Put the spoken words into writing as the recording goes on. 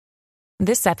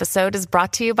This episode is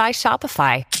brought to you by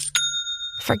Shopify.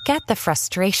 Forget the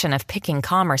frustration of picking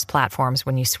commerce platforms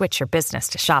when you switch your business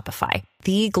to Shopify,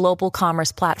 the global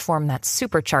commerce platform that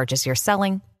supercharges your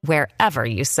selling wherever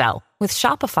you sell. With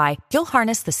Shopify, you'll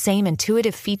harness the same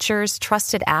intuitive features,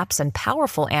 trusted apps, and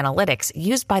powerful analytics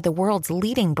used by the world's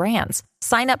leading brands.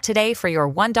 Sign up today for your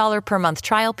 $1 per month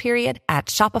trial period at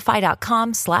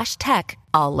shopify.com/tech,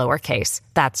 all lowercase.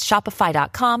 That's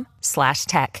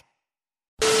shopify.com/tech.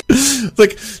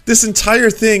 Like, this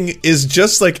entire thing is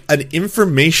just like an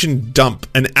information dump,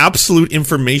 an absolute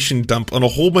information dump on a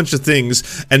whole bunch of things,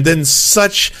 and then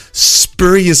such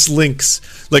spurious links.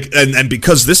 Like, and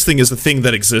because this thing is the thing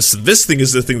that exists, and this thing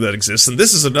is the thing that exists, and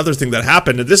this is another thing that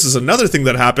happened, and this is another thing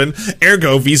that happened,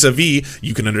 ergo, vis-a-vis,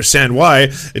 you can understand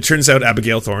why. It turns out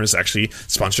Abigail Thorne is actually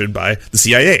sponsored by the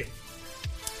CIA.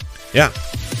 Yeah.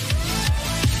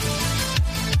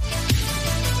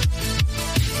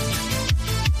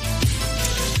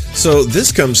 So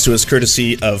this comes to us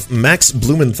courtesy of Max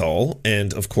Blumenthal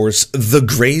and, of course, the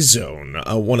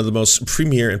Grayzone, one of the most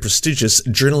premier and prestigious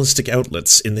journalistic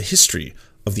outlets in the history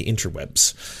of the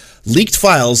interwebs. Leaked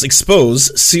files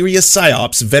expose Syria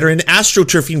PSYOPs veteran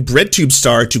astroturfing breadtube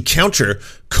star to counter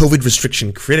COVID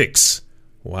restriction critics.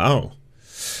 Wow.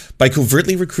 By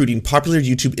covertly recruiting popular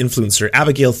YouTube influencer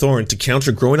Abigail Thorne to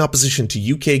counter growing opposition to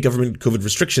UK government COVID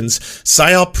restrictions,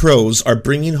 PSYOP pros are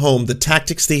bringing home the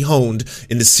tactics they honed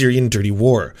in the Syrian dirty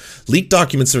war. Leaked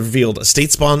documents have revealed a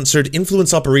state-sponsored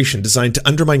influence operation designed to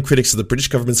undermine critics of the British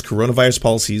government's coronavirus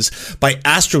policies by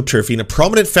astroturfing a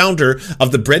prominent founder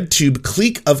of the breadtube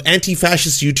clique of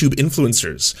anti-fascist YouTube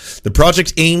influencers. The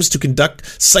project aims to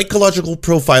conduct psychological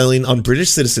profiling on British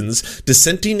citizens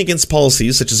dissenting against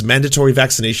policies such as mandatory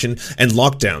vaccination and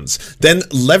lockdowns, then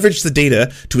leverage the data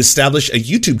to establish a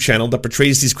YouTube channel that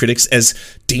portrays these critics as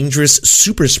dangerous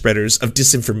super spreaders of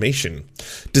disinformation.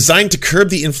 Designed to curb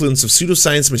the influence of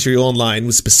pseudoscience material online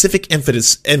with specific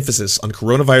emphasis on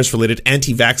coronavirus-related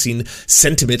anti-vaccine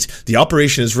sentiment, the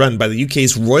operation is run by the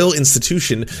UK's Royal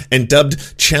Institution and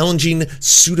dubbed Challenging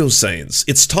Pseudoscience.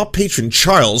 Its top patron,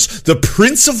 Charles, the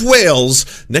Prince of Wales,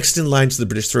 next in line to the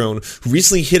British throne, who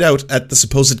recently hit out at the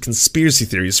supposed conspiracy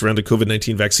theories surrounding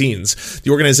COVID-19 vaccines.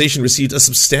 The organization received a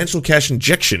substantial cash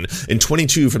injection in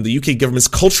 2022 from the UK government's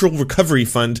Cultural Recovery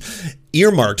Fund,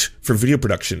 earmarked for video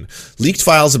production. Leaked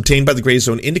files obtained by the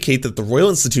Grayzone indicate that the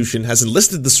Royal Institution has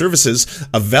enlisted the services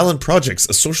of Valiant Projects,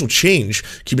 a social change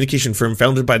communication firm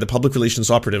founded by the public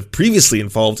relations operative previously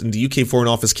involved in the UK Foreign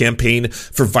Office campaign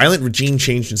for violent regime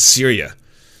change in Syria.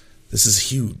 This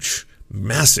is huge.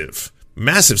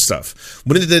 Massive stuff.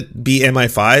 Wouldn't it be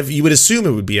MI5? You would assume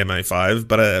it would be MI5,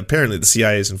 but apparently the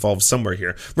CIA is involved somewhere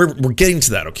here. We're getting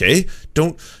to that, okay?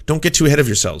 Don't get too ahead of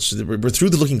yourselves. We're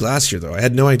through the looking glass here, though. I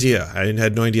had no idea. I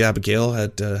had no idea Abigail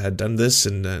had done this,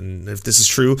 and if this is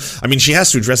true, I mean, she has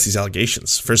to address these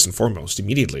allegations first and foremost,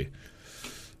 immediately.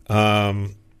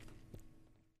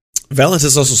 Valiant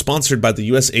is also sponsored by the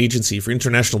U.S. Agency for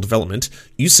International Development,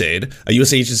 USAID, a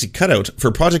U.S. agency cutout for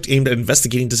a project aimed at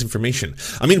investigating disinformation.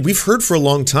 I mean, we've heard for a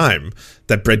long time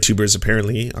that breadtubers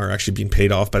apparently are actually being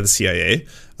paid off by the CIA.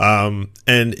 And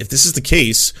if this is the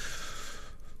case,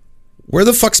 where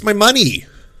the fuck's my money?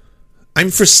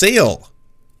 I'm for sale.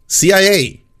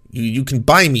 CIA, you can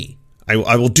buy me.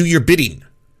 I will do your bidding.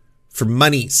 For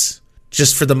monies.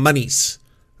 Just for the monies.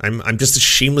 I'm just a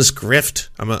shameless grift.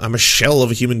 I'm a shell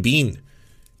of a human being.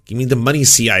 Give me the money,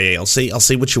 CIA. I'll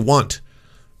say what you want.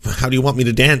 How do you want me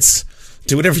to dance?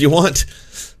 Do whatever you want.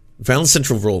 Valiant's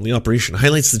central role in the operation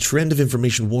highlights the trend of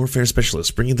information warfare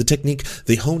specialists bringing the technique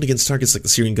they honed against targets like the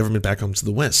Syrian government back home to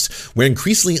the West, where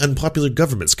increasingly unpopular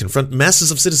governments confront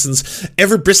masses of citizens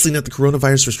ever bristling at the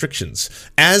coronavirus restrictions.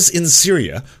 As in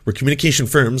Syria, where communication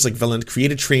firms like Valiant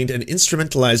created, trained, and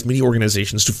instrumentalized media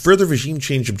organizations to further regime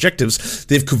change objectives,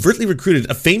 they've covertly recruited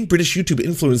a famed British YouTube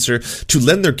influencer to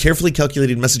lend their carefully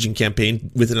calculated messaging campaign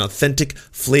with an authentic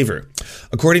flavor.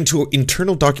 According to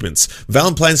internal documents,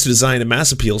 Valiant plans to design a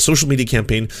mass appeal social media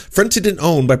campaign fronted and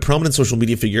owned by prominent social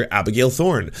media figure Abigail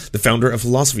Thorne, the founder of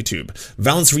PhilosophyTube.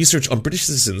 Valiant's research on British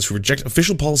citizens who reject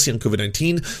official policy on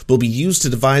COVID-19 will be used to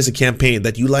devise a campaign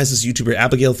that utilizes YouTuber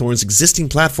Abigail Thorne's existing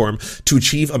platform to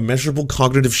achieve a measurable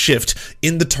cognitive shift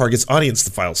in the target's audience,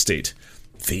 the file state.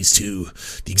 Phase 2.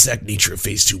 The exact nature of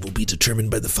Phase 2 will be determined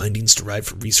by the findings derived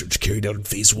from research carried out in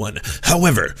Phase 1.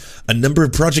 However, a number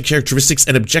of project characteristics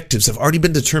and objectives have already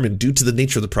been determined due to the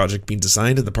nature of the project being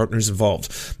designed and the partners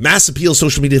involved. Mass appeal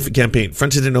social media campaign,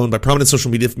 fronted and owned by prominent social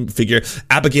media figure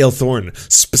Abigail Thorne.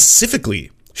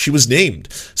 Specifically, She was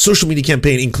named. Social media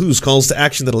campaign includes calls to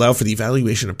action that allow for the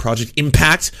evaluation of project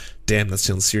impact. Damn, that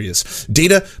sounds serious.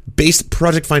 Data-based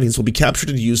project findings will be captured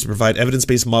and used to provide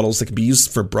evidence-based models that can be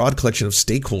used for a broad collection of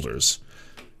stakeholders.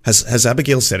 Has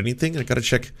Abigail said anything? I gotta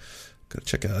check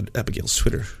out Abigail's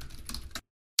Twitter.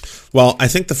 Well, I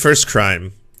think the first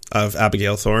crime of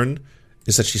Abigail Thorne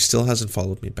is that she still hasn't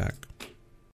followed me back.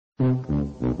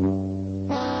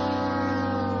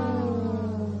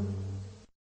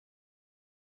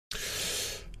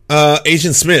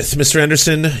 Agent Smith, Mr.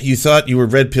 Anderson, you thought you were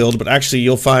red-pilled, but actually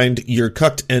you'll find you're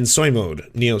cucked and soy mode.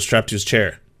 Neo strapped to his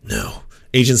chair. No.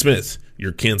 Agent Smith,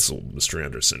 you're cancelled, Mr.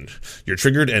 Anderson. You're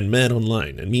triggered and mad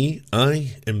online. And me,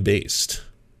 I am based.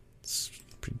 It's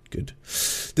pretty good.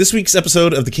 This week's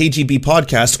episode of the KGB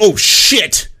podcast. Oh,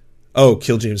 shit! Oh,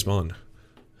 kill James Bond.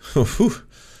 Oh, whew.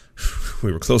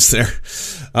 We were close there.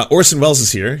 Orson Welles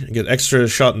is here. You get an extra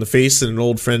shot in the face and an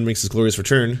old friend makes his glorious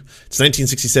return. It's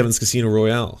 1967's Casino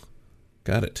Royale.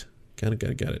 Got it. Got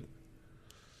it.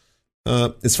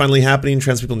 It's finally happening.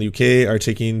 Trans people in the UK are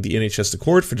taking the NHS to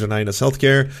court for denying us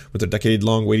healthcare with their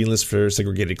decade-long waiting list for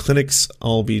segregated clinics.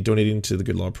 I'll be donating to the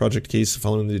Good Law Project case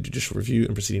following the judicial review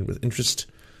and proceeding with interest.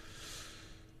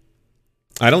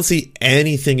 I don't see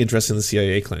anything addressing the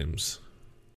CIA claims.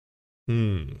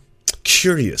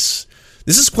 Curious.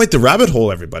 This is quite the rabbit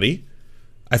hole, everybody.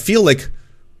 I feel like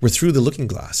we're through the looking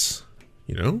glass,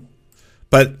 you know?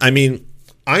 But, I mean,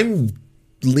 I'm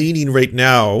leaning right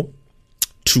now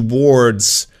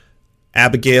towards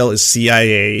Abigail is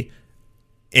CIA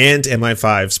and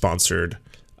MI5 sponsored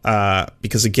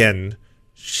because, again,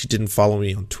 she didn't follow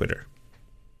me on Twitter.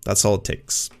 That's all it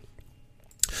takes.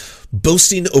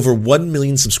 Boasting over 1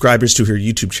 million subscribers to her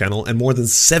YouTube channel and more than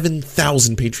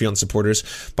 7,000 Patreon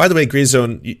supporters. By the way,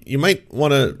 Grayzone, you might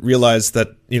want to realize that,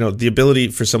 you know, the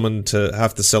ability for someone to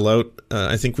have to sell out,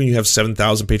 I think when you have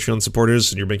 7,000 Patreon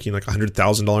supporters and you're making like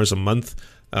 $100,000 a month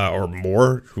or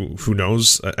more, who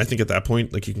knows? I think at that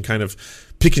point, like, you can kind of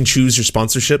pick and choose your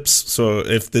sponsorships. So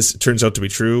if this turns out to be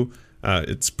true,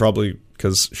 it's probably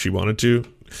because she wanted to,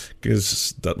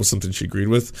 because that was something she agreed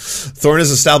with. Thorne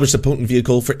has established a potent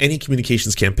vehicle for any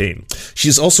communications campaign. She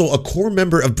is also a core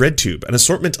member of BreadTube, an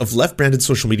assortment of left-branded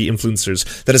social media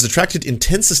influencers that has attracted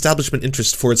intense establishment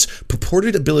interest for its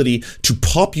purported ability to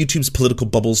pop YouTube's political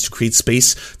bubbles to create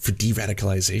space for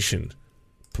de-radicalization.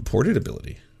 Purported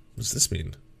ability? What does this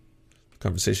mean?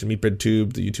 Conversation, meet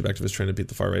BreadTube, the YouTube activists trying to beat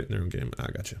the far right in their own game.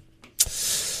 Gotcha.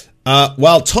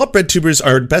 While top BreadTubers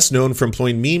are best known for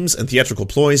employing memes and theatrical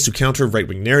ploys to counter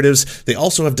right-wing narratives, they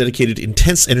also have dedicated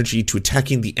intense energy to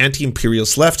attacking the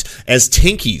anti-imperialist left as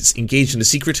tankies engaged in a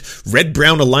secret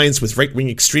red-brown alliance with right-wing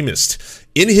extremists.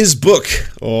 In his book,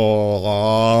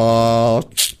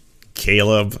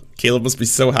 Caleb must be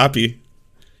so happy.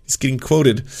 He's getting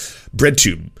quoted.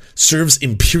 BreadTube serves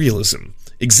imperialism,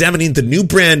 examining the new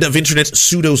brand of internet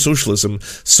pseudo-socialism.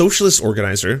 Socialist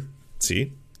organizer,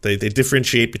 see? They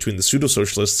differentiate between the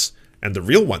pseudo-socialists and the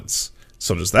real ones.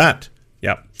 So does that.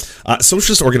 Yeah.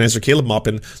 Socialist organizer Caleb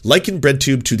Maupin likened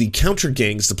BreadTube to the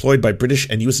counter-gangs deployed by British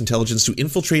and US intelligence to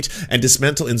infiltrate and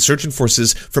dismantle insurgent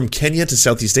forces from Kenya to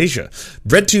Southeast Asia.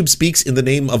 BreadTube speaks in the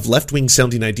name of left-wing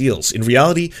sounding ideals. In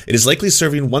reality, it is likely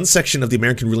serving one section of the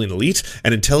American ruling elite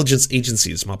and intelligence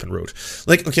agencies, Maupin wrote.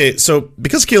 Like, okay, so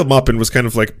because Caleb Maupin was kind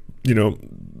of like, you know,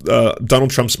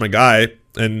 Donald Trump's my guy,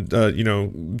 and, you know,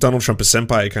 Donald Trump is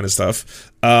senpai kind of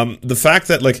stuff. The fact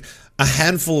that, like, a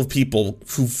handful of people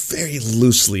who very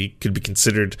loosely could be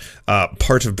considered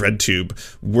part of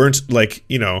BreadTube weren't like,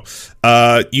 you know,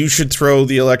 you should throw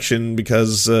the election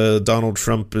because Donald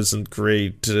Trump isn't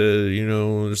great. You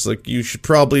know, it's like, you should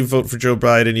probably vote for Joe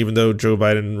Biden, even though Joe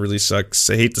Biden really sucks.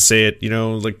 I hate to say it, you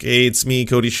know, like, hey, it's me,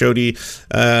 Cody Shody.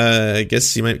 I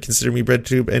guess you might consider me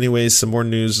BreadTube. Anyways, some more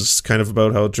news is kind of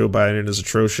about how Joe Biden is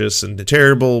atrocious and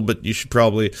terrible, but you should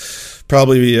probably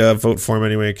vote for him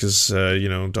anyway because, you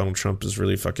know, Donald Trump is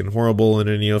really fucking horrible and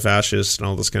a neo-fascist and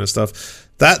all this kind of stuff.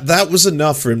 That was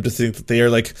enough for him to think that they are,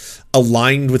 like,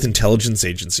 aligned with intelligence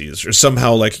agencies or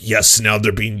somehow, like, yes, now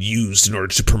they're being used in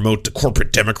order to promote the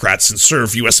corporate Democrats and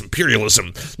serve U.S.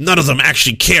 imperialism. None of them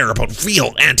actually care about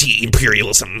real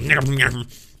anti-imperialism.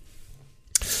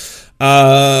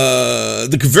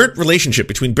 The covert relationship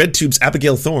between BreadTube's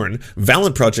Abigail Thorne,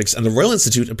 Valiant Projects, and the Royal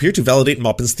Institute appear to validate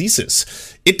Maupin's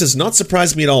thesis. It does not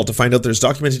surprise me at all to find out there's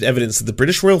documented evidence that the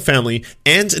British royal family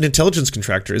and an intelligence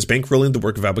contractor is bankrolling the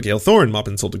work of Abigail Thorne,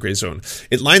 Maupin told the Grayzone.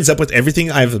 It lines up with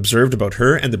everything I have observed about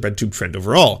her and the BreadTube trend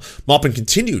overall. Maupin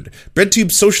continued,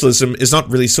 BreadTube socialism is not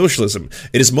really socialism.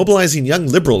 It is mobilizing young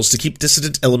liberals to keep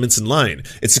dissident elements in line.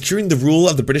 It's securing the rule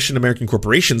of the British and American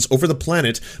corporations over the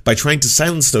planet by trying to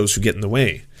silence those who get in the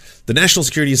way. the national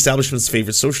security establishment's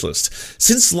favorite socialist.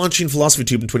 Since launching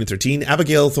PhilosophyTube in 2013,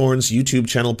 Abigail Thorne's YouTube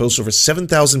channel boasts over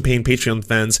 7,000 paying Patreon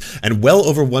fans and well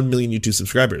over 1 million YouTube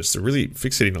subscribers. They're really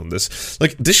fixating on this.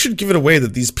 Like, this should give it away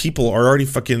that these people are already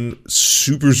fucking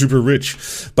super, super rich.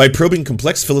 By probing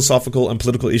complex philosophical and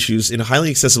political issues in a highly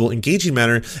accessible, engaging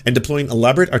manner and deploying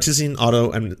elaborate artisanal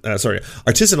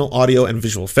audio and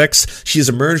visual effects, she has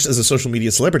emerged as a social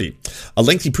media celebrity. A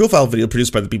lengthy profile video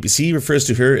produced by the BBC refers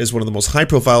to her as one of the most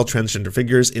high-profile transgender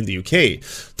figures in the UK.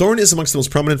 Thorne is amongst the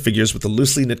most prominent figures with the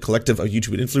loosely knit collective of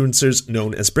YouTube influencers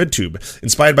known as BreadTube.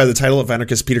 Inspired by the title of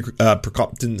anarchist Peter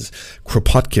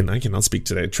Kropotkin, I cannot speak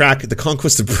today, track, The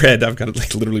Conquest of Bread, I've got it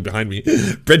like literally behind me.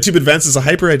 BreadTube advances a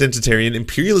hyper-identitarian,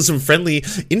 imperialism-friendly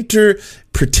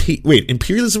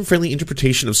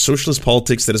interpretation of socialist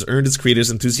politics that has earned its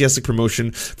creators enthusiastic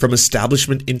promotion from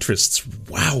establishment interests.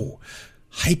 Wow.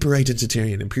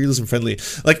 Hyper-identitarian, imperialism-friendly.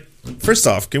 Like, first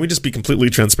off, can we just be completely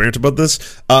transparent about this?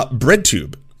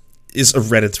 BreadTube is a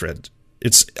Reddit thread.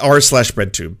 It's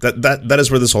r/BreadTube. That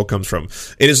is where this all comes from.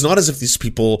 It is not as if these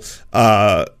people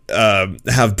have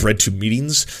BreadTube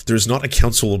meetings. There is not a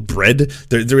council of bread.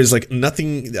 There is like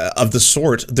nothing of the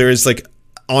sort. There is like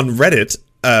on Reddit.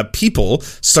 People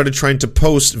started trying to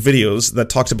post videos that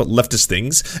talked about leftist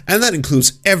things, and that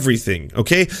includes everything,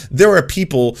 okay? There are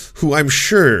people who I'm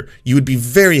sure you would be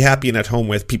very happy and at home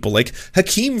with, people like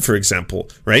Hakeem, for example,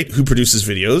 right, who produces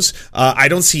videos. I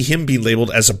don't see him being labeled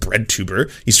as a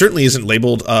breadtuber. He certainly isn't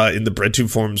labeled in the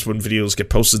breadtube forums when videos get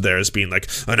posted there as being like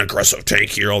an aggressive tank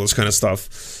here, all this kind of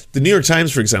stuff. The New York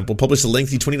Times, for example, published a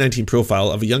lengthy 2019 profile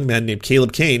of a young man named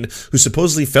Caleb Kane who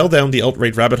supposedly fell down the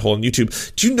alt-right rabbit hole on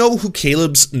YouTube. Do you know who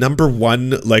Caleb's number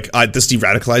one, like, this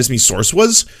de-radicalized me source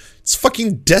was? It's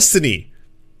fucking Destiny.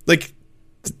 Like,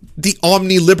 the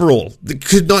omni-liberal.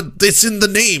 It's in the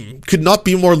name. Could not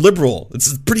be more liberal.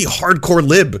 It's a pretty hardcore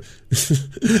lib.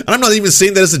 And I'm not even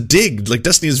saying that as a dig. Like,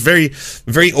 Destiny is very,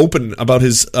 very open about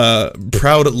his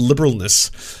proud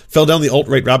liberalness. Fell down the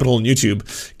alt-right rabbit hole on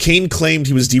YouTube. Kane claimed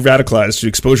he was de-radicalized to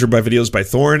exposure by videos by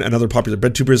Thorne and other popular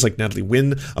breadtubers like Natalie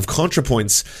Wynn of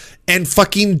ContraPoints and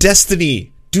fucking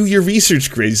Destiny. Do your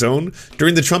research, Grayzone.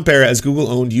 During the Trump era, as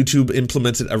Google-owned, YouTube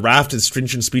implemented a raft of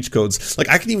stringent speech codes. Like,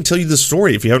 I can even tell you the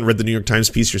story if you haven't read the New York Times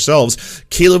piece yourselves.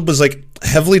 Caleb was, like,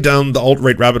 heavily down the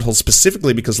alt-right rabbit hole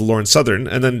specifically because of Lauren Southern,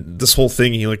 and then this whole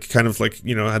thing, he, like, kind of, like,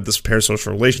 you know, had this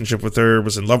parasocial relationship with her,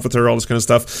 was in love with her, all this kind of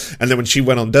stuff, and then when she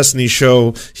went on Destiny's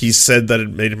show, he said that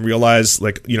it made him realize,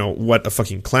 like, you know, what a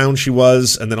fucking clown she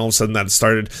was, and then all of a sudden that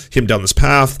started him down this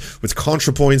path. With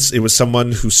ContraPoints, it was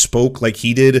someone who spoke like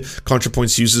he did.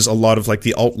 ContraPoints uses a lot of like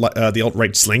the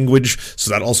alt-right's language,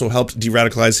 so that also helped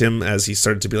de-radicalize him as he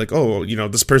started to be like, oh, you know,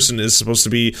 this person is supposed to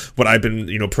be what I've been,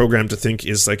 you know, programmed to think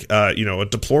is like, you know, a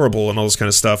deplorable and all this kind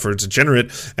of stuff, or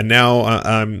degenerate, and now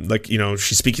I'm like, you know,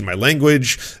 she's speaking my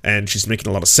language and she's making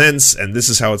a lot of sense, and this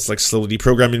is how it's like slowly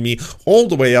deprogramming me, all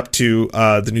the way up to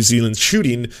the New Zealand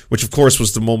shooting, which of course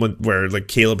was the moment where like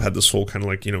Caleb had this whole kind of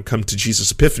like, you know, come to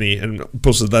Jesus epiphany and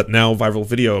posted that now viral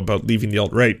video about leaving the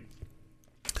alt-right.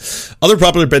 Other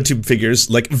popular BreadTube figures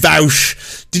like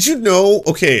Vaush. Did you know?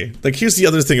 Okay, like here's the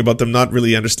other thing about them not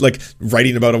really like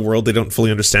writing about a world they don't fully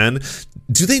understand.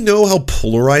 Do they know how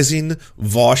polarizing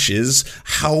Vaush is?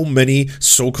 How many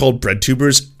so-called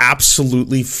breadtubers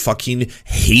absolutely fucking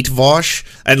hate Vaush?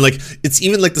 And like it's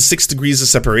even like the 6 degrees of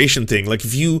separation thing. Like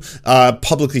if you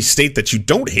publicly state that you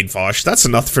don't hate Vaush, that's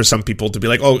enough for some people to be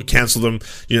like, oh, cancel them.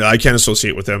 You know, I can't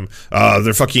associate with them.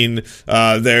 They're fucking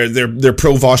they're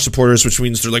pro Vaush supporters, which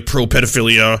means they're like pro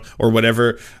pedophilia or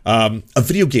whatever. A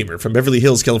video gamer from Beverly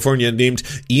Hills, California, named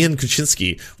Ian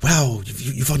Kuczynski. Wow,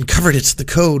 you've uncovered it. The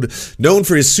code, known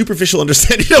for his superficial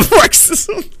understanding of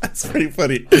Marxism. That's pretty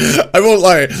funny. I won't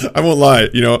lie.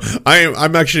 You know,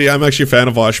 I'm actually a fan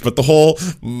of Vaush, but the whole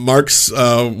Marx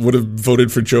would have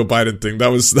voted for Joe Biden thing, that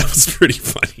was pretty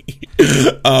funny.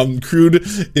 Crude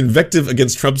invective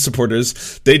against Trump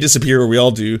supporters. They disappear, or we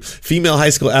all do. Female high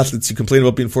school athletes who complain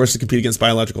about being forced to compete against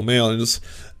biological males.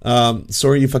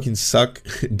 Sorry, you fucking suck,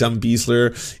 dumb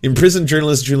Beasler. Imprisoned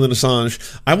journalist Julian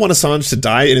Assange. I want Assange to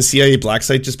die in a CIA black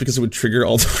site just because it would trigger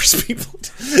all the worst people.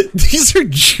 These are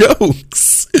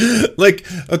jokes. Like,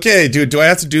 okay, dude, do I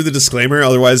have to do the disclaimer?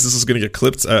 Otherwise, this is going to get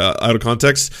clipped out of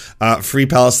context. Free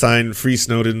Palestine, free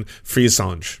Snowden, free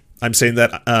Assange. I'm saying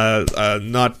that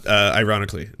not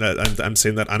ironically. I'm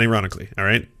saying that unironically, all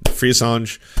right? Free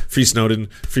Assange, free Snowden,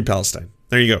 free Palestine.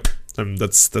 There you go.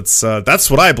 That's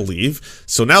what I believe.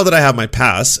 So now that I have my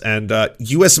pass, and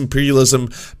U.S. imperialism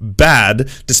bad,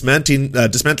 dismantling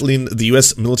the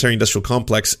U.S. military-industrial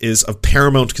complex is of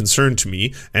paramount concern to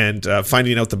me, and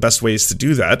finding out the best ways to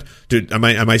do that. Dude, am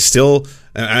I still?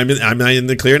 Am I in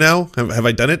the clear now? Have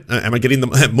I done it? Am I getting the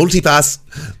multipass?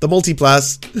 The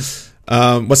multipass.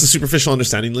 What's the superficial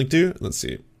understanding linked to? Let's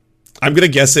see. I'm going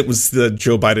to guess it was the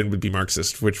Joe Biden would be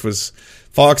Marxist, which was...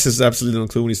 Fox has absolutely no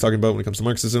clue what he's talking about when it comes to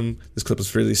Marxism. This clip is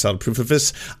fairly solid proof of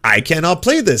this. I cannot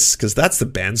play this, because that's the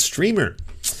banned streamer.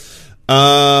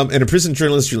 And imprisoned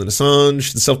journalist Julian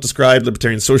Assange, the self-described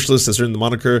libertarian socialist, has earned the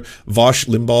moniker Vosh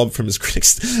Limbaugh from his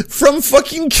critics. From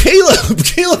fucking Caleb!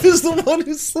 Caleb is the one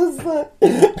who says that.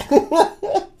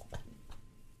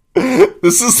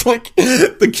 This is like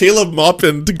the Caleb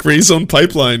Maupin to Grayzone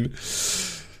pipeline.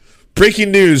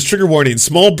 Breaking news, trigger warning,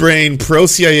 small brain,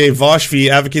 pro-CIA Vosh V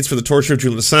advocates for the torture of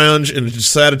Julian Assange in a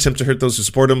sad attempt to hurt those who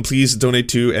support him. Please donate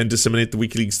to and disseminate the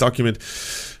WikiLeaks document.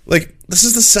 Like, this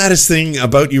is the saddest thing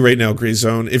about you right now,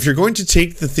 Grayzone. If you're going to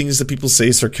take the things that people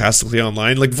say sarcastically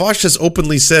online, like Vosh has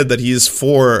openly said that he is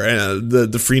for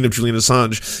the freeing of Julian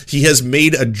Assange. He has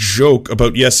made a joke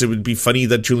about, yes, it would be funny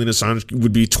that Julian Assange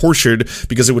would be tortured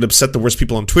because it would upset the worst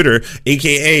people on Twitter,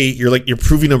 aka you're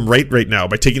proving him right now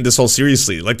by taking this all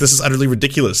seriously. Like, this is utterly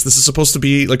ridiculous. This is supposed to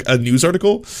be like a news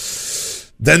article.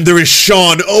 Then there is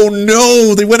Sean. Oh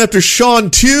no, they went after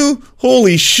Sean too?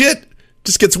 Holy shit.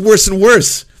 Just gets worse and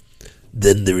worse.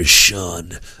 Then there is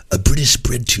Sean, a British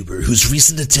bread tuber whose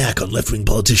recent attack on left-wing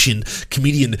politician,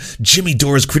 comedian Jimmy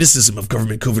Dore's criticism of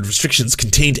government COVID restrictions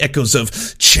contained echoes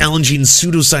of challenging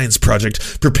pseudoscience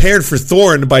project prepared for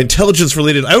thorn by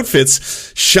intelligence-related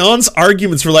outfits. Sean's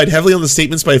arguments relied heavily on the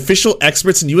statements by official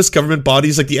experts in U.S. government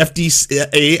bodies like the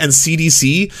FDA and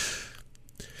CDC.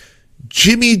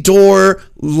 Jimmy Dore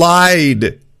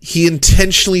lied. He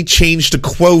intentionally changed a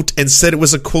quote and said it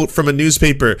was a quote from a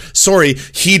newspaper. Sorry,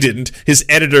 he didn't. His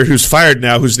editor, who's fired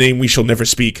now, whose name we shall never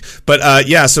speak. But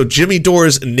yeah, so Jimmy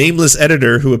Dore's nameless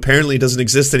editor, who apparently doesn't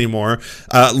exist anymore,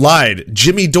 lied.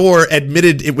 Jimmy Dore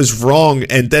admitted it was wrong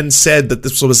and then said that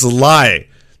this was a lie.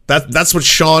 That's what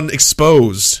Sean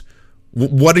exposed.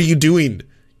 What are you doing?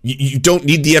 You don't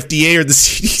need the FDA or the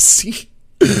CDC.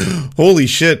 Holy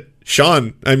shit.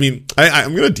 Sean, I mean,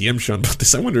 I'm going to DM Sean about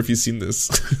this. I wonder if he's seen this.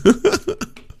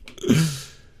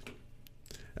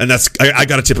 And that's, I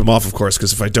got to tip him off, of course,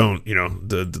 because if I don't, you know,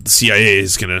 the CIA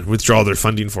is going to withdraw their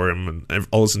funding for him and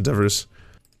all his endeavors.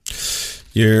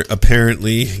 You're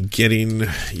apparently getting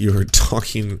your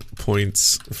talking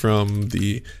points from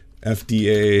the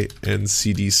FDA and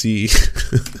CDC.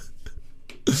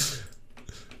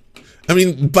 I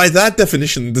mean, by that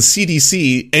definition, the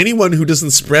CDC, anyone who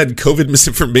doesn't spread COVID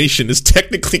misinformation is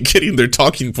technically getting their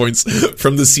talking points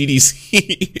from the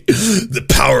CDC, the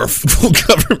powerful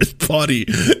government body.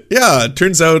 Yeah, it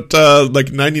turns out like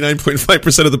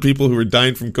 99.5% of the people who are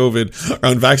dying from COVID are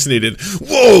unvaccinated.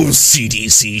 Whoa,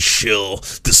 CDC shill,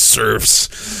 the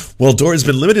serfs. While Dore has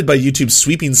been limited by YouTube's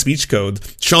sweeping speech code,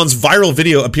 Sean's viral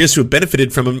video appears to have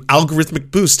benefited from an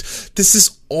algorithmic boost. This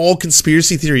is all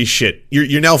conspiracy theory shit.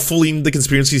 You're now fooling the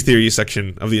conspiracy theory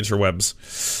section of the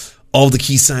interwebs. All the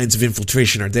key signs of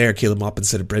infiltration are there, Caleb Maupin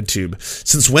said at BreadTube.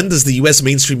 Since when does the US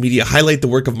mainstream media highlight the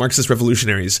work of Marxist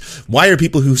revolutionaries? Why are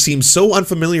people who seem so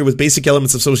unfamiliar with basic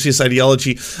elements of socialist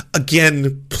ideology?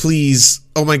 Again, please.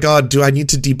 Oh my god, do I need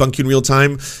to debunk you in real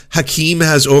time? Hakeem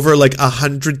has over like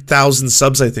 100,000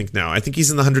 subs, I think now. I think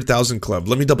he's in the 100,000 club.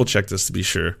 Let me double check this to be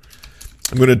sure.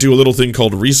 I'm going to do a little thing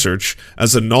called research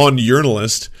as a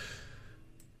non-journalist.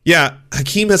 Yeah,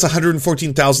 Hakeem has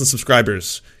 114,000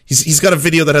 subscribers. He's got a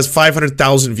video that has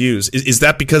 500,000 views. Is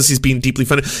that because he's being deeply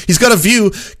funded? He's got a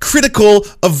view critical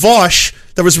of Vosh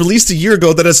that was released a year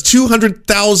ago that has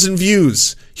 200,000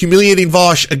 views. Humiliating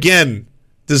Vosh again.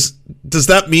 Does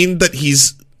that mean that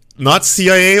he's not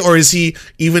CIA, or is he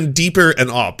even deeper an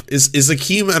op? Is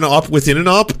Hakeem an op within an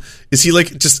op? Is he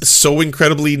like just so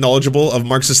incredibly knowledgeable of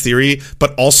Marxist theory,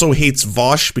 but also hates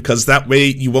Vosh because that way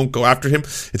you won't go after him?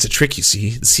 It's a trick, you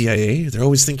see. The CIA, they're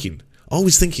always thinking.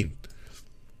 Always thinking.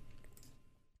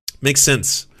 Makes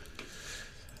sense.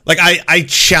 Like, I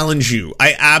challenge you.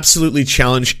 I absolutely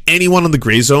challenge anyone on the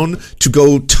Grayzone to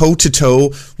go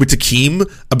toe-to-toe with Hakeem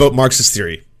about Marxist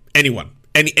theory. Anyone.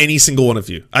 Any single one of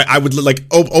you. I would like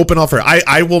open offer.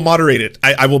 I will moderate it.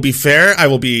 I will be fair. I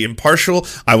will be impartial.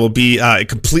 I will be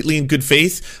completely in good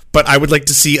faith. But I would like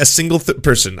to see a single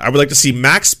person. I would like to see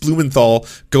Max Blumenthal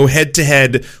go head to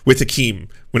head with Hakeem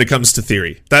when it comes to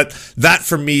theory. That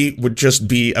for me would just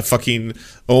be a fucking,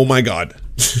 oh my god.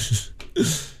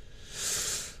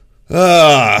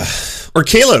 Or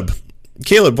Caleb.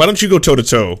 Caleb, why don't you go toe to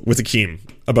toe with Hakeem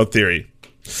about theory?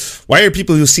 Why are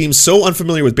people who seem so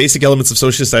unfamiliar with basic elements of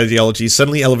socialist ideology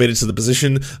suddenly elevated to the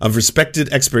position of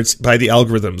respected experts by the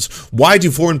algorithms? Why do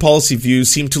foreign policy views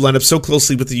seem to line up so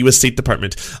closely with the US State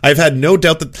Department? I've had no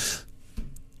doubt that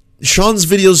Sean's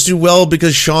videos do well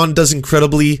because Sean does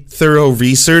incredibly thorough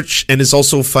research and is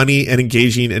also funny and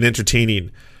engaging and entertaining.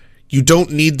 You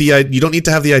don't need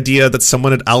to have the idea that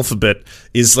someone at Alphabet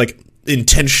is like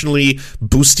intentionally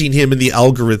boosting him in the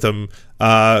algorithm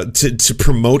to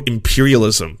promote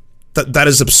imperialism. That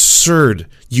is absurd.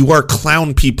 You are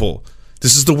clown people.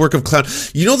 This is the work of clown.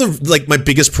 You know, my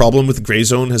biggest problem with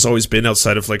Grayzone has always been,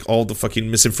 outside of like all the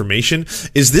fucking misinformation,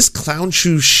 is this clown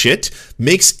shoe shit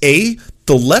makes A,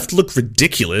 the left look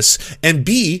ridiculous, and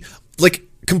B, like,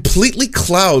 completely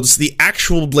clouds the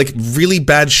actual, like, really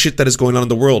bad shit that is going on in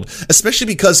the world. Especially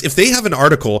because if they have an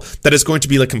article that is going to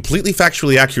be, like, completely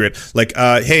factually accurate, like,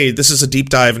 hey, this is a deep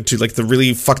dive into, like, the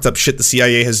really fucked up shit the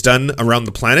CIA has done around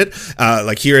the planet.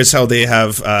 Like, here is how they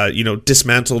have,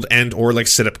 dismantled and or, like,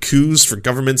 set up coups for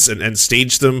governments and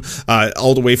staged them,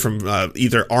 all the way from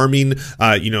either arming,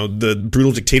 the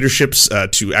brutal dictatorships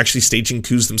to actually staging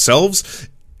coups themselves.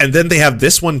 And then they have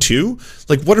this one too.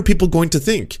 Like, what are people going to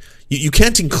think? You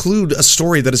can't include a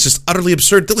story that is just utterly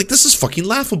absurd. They're like, this is fucking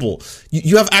laughable.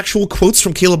 You have actual quotes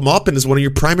from Caleb Maupin as one of your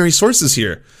primary sources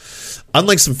here.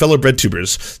 Unlike some fellow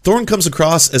breadtubers, Thorne comes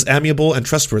across as amiable and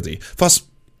trustworthy.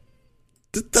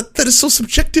 That is so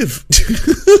subjective.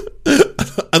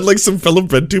 Unlike some fellow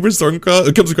breadtubers, Thorne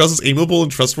comes across as amiable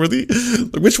and trustworthy.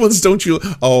 Like, which ones don't you?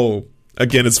 Oh,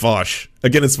 again, it's Vosh.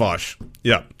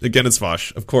 Yeah, again, it's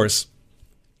Vosh, of course.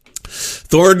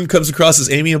 Thorne comes across as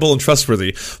amiable and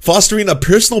trustworthy, fostering a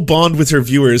personal bond with her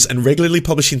viewers and regularly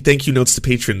publishing thank you notes to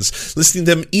patrons, listing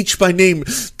them each by name.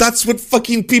 That's what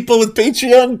fucking people with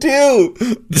Patreon do!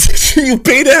 You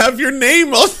pay to have your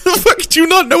name on the fuck. Do you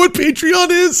not know what Patreon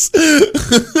is?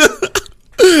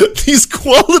 These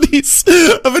qualities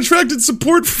have attracted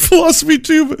support for Philosophy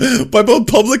Tube by both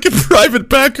public and private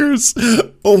backers.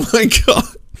 Oh my god.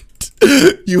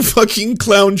 You fucking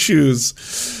clown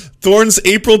shoes. Thorne's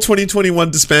April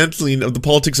 2021 dismantling of the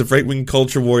politics of right-wing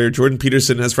culture warrior Jordan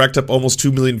Peterson has racked up almost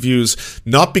 2 million views,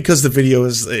 not because the video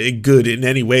is good in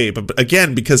any way, but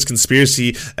again because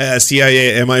conspiracy,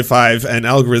 CIA, MI5, and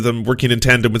algorithm working in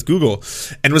tandem with Google,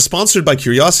 and was sponsored by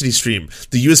CuriosityStream,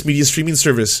 the US media streaming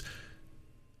service.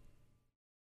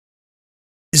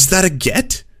 Is that a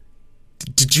get?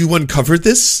 Did you uncover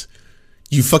this?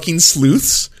 You fucking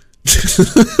sleuths?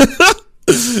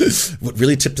 What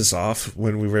really tipped us off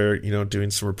when we were,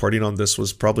 doing some reporting on this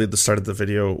was probably at the start of the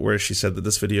video where she said that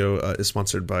this video is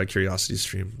sponsored by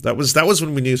CuriosityStream. That was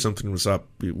when we knew something was up.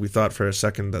 We thought for a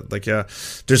second that, like, yeah,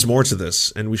 there's more to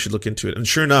this and we should look into it. And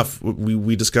sure enough,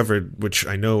 we discovered, which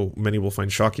I know many will find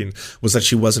shocking, was that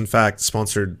she was in fact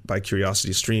sponsored by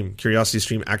CuriosityStream.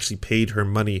 CuriosityStream actually paid her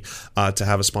money to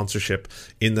have a sponsorship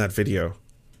in that video.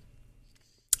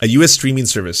 A U.S. streaming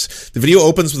service. The video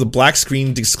opens with a black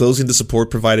screen disclosing the support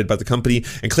provided by the company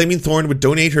and claiming Thorne would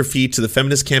donate her fee to the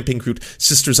feminist campaign group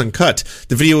Sisters Uncut.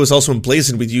 The video is also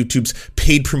emblazoned with YouTube's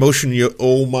paid promotion.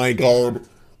 Oh my god.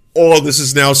 Oh, this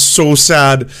is now so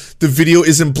sad. The video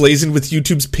is emblazoned with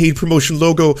YouTube's paid promotion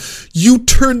logo. You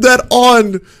turned that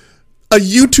on. A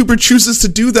YouTuber chooses to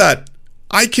do that.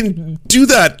 I can do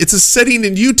that. It's a setting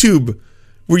in YouTube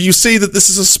where you say that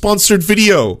this is a sponsored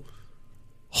video.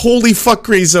 Holy fuck,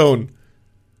 Grayzone.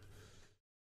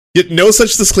 Yet no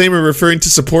such disclaimer referring to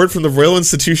support from the Royal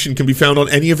Institution can be found on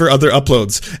any of her other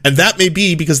uploads. And that may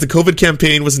be because the COVID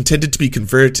campaign was intended to be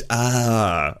covert.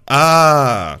 Now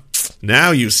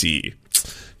you see.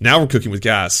 Now we're cooking with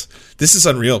gas. This is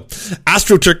unreal.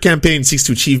 AstroTurk campaign seeks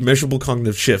to achieve measurable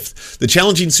cognitive shift. The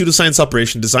challenging pseudoscience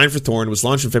operation designed for Thorne was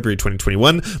launched in February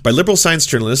 2021 by liberal science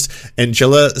journalist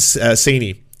Angela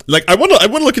Saini. Like, I want to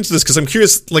look into this because I'm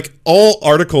curious. Like, all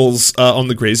articles on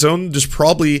the Grayzone, there's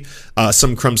probably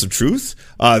some crumbs of truth.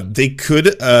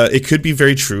 It could be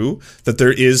very true that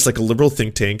there is like a liberal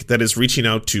think tank that is reaching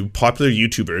out to popular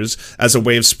YouTubers as a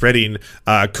way of spreading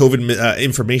COVID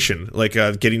information, like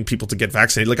getting people to get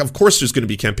vaccinated. Like, of course, there's going to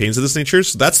be campaigns of this nature.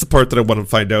 So that's the part that I want to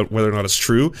find out whether or not it's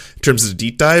true in terms of the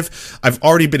deep dive. I've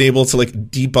already been able to like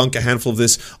debunk a handful of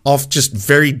this off just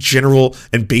very general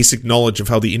and basic knowledge of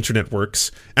how the internet works.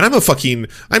 And I'm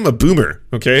a boomer,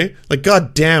 okay? Like,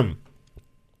 goddamn.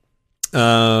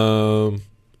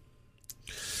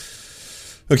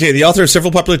 Okay, the author of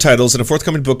several popular titles and a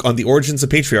forthcoming book on the origins of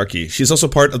patriarchy. She is also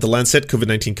part of the Lancet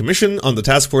COVID-19 Commission on the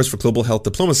Task Force for Global Health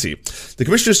Diplomacy. The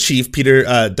commissioner's chief, Peter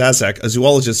Daszak, a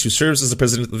zoologist who serves as the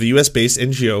president of the US-based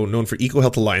NGO known for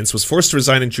EcoHealth Alliance, was forced to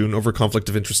resign in June over a conflict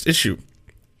of interest issue.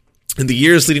 In the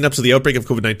years leading up to the outbreak of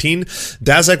COVID-19,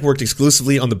 Daszak worked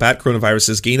exclusively on the bat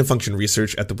coronavirus's gain-of-function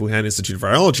research at the Wuhan Institute of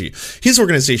Virology. His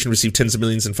organization received tens of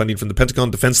millions in funding from the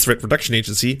Pentagon Defense Threat Reduction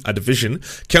Agency, a division,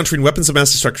 countering weapons of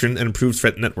mass destruction and improved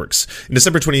threat networks. In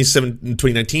December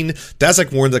 2019,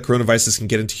 Daszak warned that coronaviruses can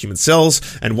get into human cells,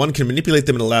 and one can manipulate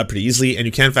them in a lab pretty easily, and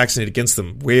you can't vaccinate against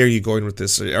them. Where are you going with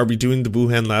this? Are we doing the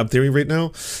Wuhan lab theory right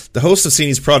now? The host of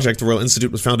Seni's project, the Royal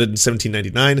Institute, was founded in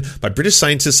 1799 by British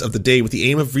scientists of the day with the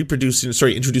aim of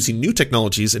introducing new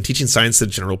technologies and teaching science to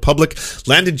the general public.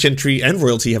 Landed gentry and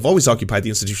royalty have always occupied the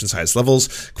institution's highest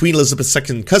levels. Queen Elizabeth's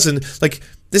second cousin, like,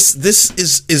 this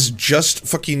is just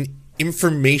fucking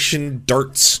information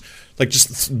darts. Like,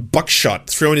 just buckshot,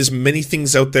 throwing as many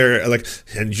things out there, like,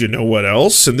 and you know what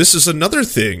else? And this is another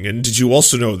thing. And did you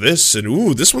also know this? And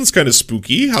ooh, this one's kind of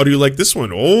spooky. How do you like this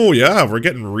one? Oh, yeah, we're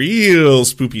getting real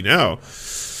spooky now.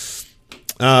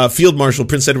 Field Marshal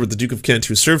Prince Edward, the Duke of Kent,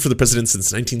 who served for the president since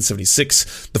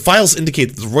 1976. The files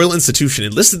indicate that the Royal Institution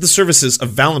enlisted the services of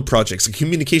Valent Projects, a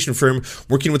communication firm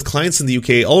working with clients in the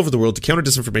UK all over the world to counter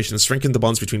disinformation and strengthen the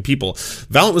bonds between people.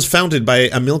 Valent was founded by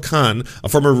Emil Khan, a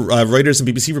former Reuters and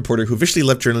BBC reporter who officially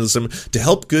left journalism to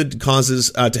help good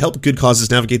causes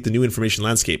navigate the new information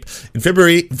landscape. In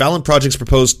February, Valent Projects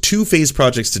proposed two-phase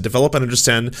projects to develop and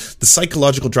understand the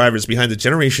psychological drivers behind the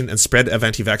generation and spread of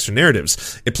anti-vaxxer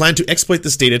narratives. It planned to exploit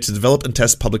this data to develop and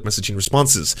test public messaging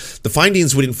responses. The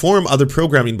findings would inform other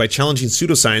programming by challenging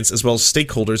pseudoscience as well as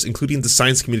stakeholders, including the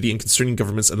science community and concerning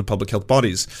governments and the public health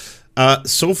bodies.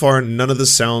 So far, none of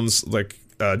this sounds like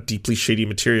deeply shady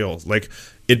material. Like,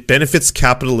 it benefits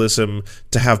capitalism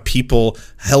to have people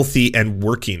healthy and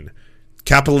working.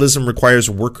 Capitalism requires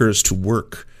workers to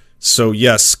work. So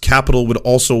yes, capital would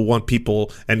also want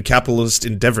people, and capitalist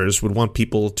endeavors would want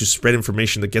people to spread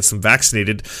information that gets them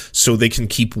vaccinated so they can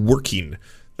keep working.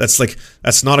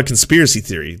 That's not a conspiracy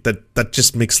theory. That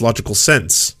just makes logical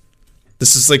sense.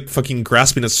 This is like fucking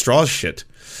grasping at straws shit.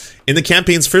 In the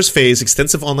campaign's first phase,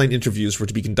 extensive online interviews were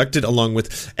to be conducted along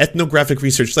with ethnographic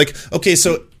research. Like, okay,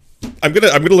 so I'm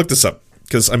gonna look this up,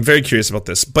 because I'm very curious about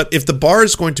this. But if the bar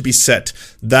is going to be set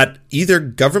that either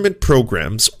government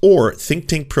programs or think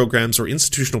tank programs or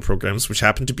institutional programs, which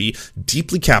happen to be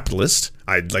deeply capitalist,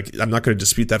 I'm not going to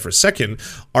dispute that for a second,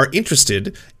 are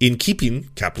interested in keeping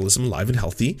capitalism alive and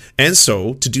healthy, and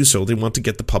so to do so, they want to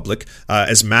get the public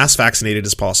as mass vaccinated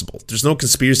as possible. There's no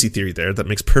conspiracy theory there. That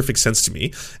makes perfect sense to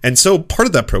me. And so part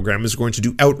of that program is going to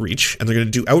do outreach, and they're going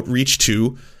to do outreach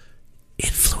to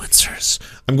influencers.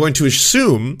 I'm going to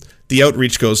assume the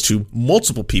outreach goes to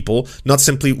multiple people, not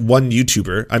simply one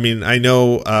YouTuber. I mean, I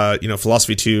know,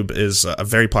 PhilosophyTube is a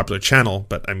very popular channel,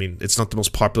 but I mean, it's not the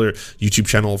most popular YouTube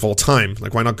channel of all time.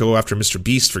 Like, why not go after Mr.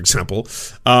 Beast, for example?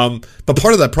 But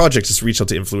part of that project is to reach out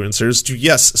to influencers to,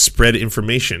 yes, spread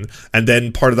information. And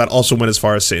then part of that also went as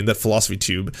far as saying that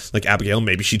PhilosophyTube, like Abigail,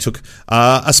 maybe she took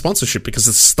a sponsorship because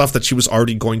it's stuff that she was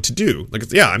already going to do.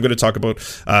 Like, yeah, I'm going to talk about,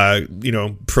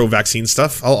 pro-vaccine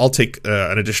stuff. I'll take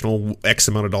an additional X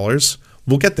amount of dollars.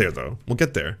 We'll get there, though. We'll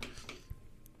get there.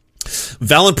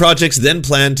 Valent Projects then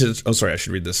plan to... Oh, sorry, I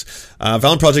should read this.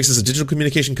 Valent Projects is a digital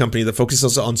communication company that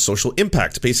focuses on social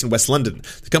impact, based in West London.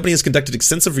 The company has conducted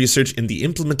extensive research in the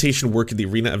implementation work in the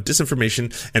arena of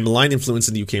disinformation and malign influence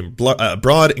in the UK and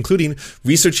abroad, including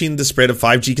researching the spread of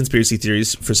 5G conspiracy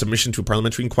theories for submission to a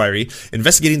parliamentary inquiry,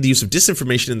 investigating the use of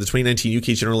disinformation in the 2019 UK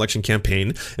general election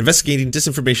campaign, investigating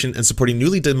disinformation and supporting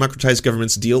newly democratized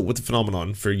governments deal with the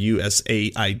phenomenon for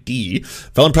USAID.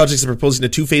 Valent Projects are proposing a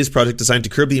two-phase project designed to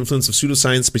curb the influence of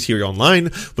pseudoscience material online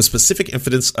with specific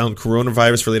evidence on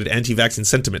coronavirus-related anti-vaccine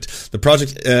sentiment. The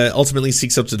project ultimately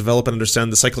seeks out to develop and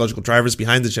understand the psychological drivers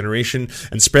behind the generation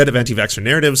and spread of anti-vaxxer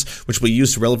narratives, which will be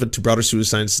used relevant to broader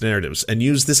pseudoscience narratives, and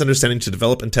use this understanding to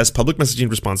develop and test public messaging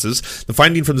responses. The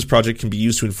finding from this project can be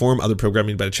used to inform other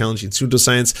programming by challenging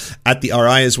pseudoscience at the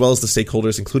RI, as well as the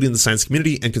stakeholders, including the science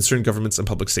community and concerned governments and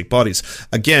public state bodies.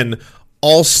 Again,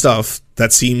 all stuff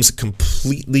that seems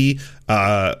completely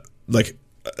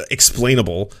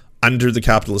explainable under the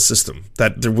capitalist system,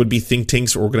 that there would be think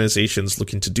tanks or organizations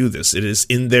looking to do this. It is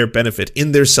in their benefit,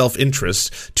 in their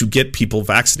self-interest, to get people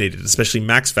vaccinated, especially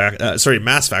mass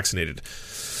vaccinated.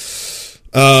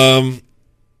 The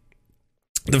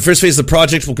first phase of the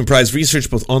project will comprise research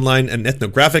both online and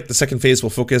ethnographic. The second phase will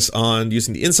focus on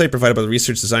using the insight provided by the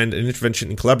research design and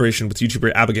intervention in collaboration with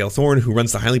YouTuber Abigail Thorne, who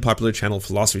runs the highly popular channel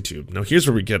PhilosophyTube. Now here's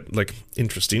where we get,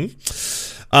 interesting.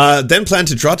 Then plan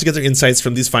to draw together insights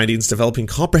from these findings, developing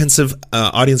comprehensive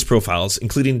audience profiles,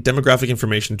 including demographic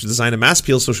information, to design a mass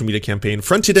appeal social media campaign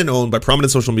fronted and owned by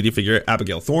prominent social media figure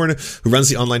Abigail Thorne, who runs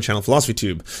the online channel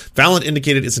PhilosophyTube. Valent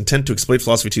indicated its intent to exploit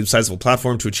PhilosophyTube's sizable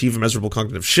platform to achieve a measurable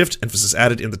cognitive shift, emphasis added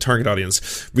added in the target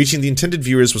audience. Reaching the intended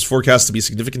viewers was forecast to be a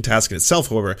significant task in itself,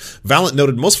 however. Valent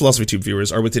noted most PhilosophyTube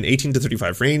viewers are within 18 to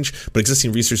 35 range, but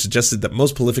existing research suggested that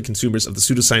most prolific consumers of the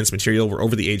pseudoscience material were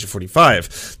over the age of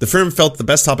 45. The firm felt the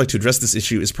best topic to address this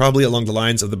issue is probably along the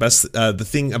lines of the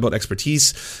thing about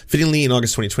expertise. Fittingly, in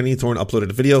August 2020, Thorne uploaded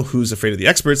a video, Who's Afraid of the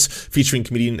Experts, featuring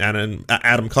comedian Adam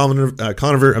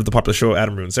Conover of the popular show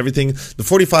Adam Ruins Everything. The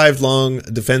 45-long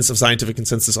defense of scientific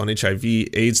consensus on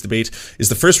HIV/AIDS debate is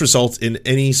the first result in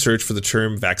any search for the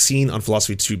term vaccine on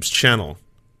PhilosophyTube's channel.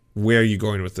 Where are you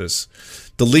going with this?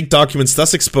 The leaked documents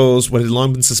thus expose what had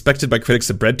long been suspected by critics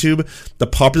of BreadTube. The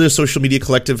popular social media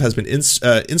collective has been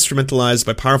instrumentalized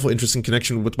by powerful interests in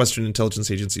connection with Western intelligence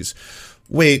agencies.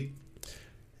 Wait,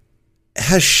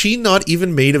 has she not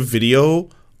even made a video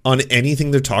on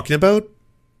anything they're talking about?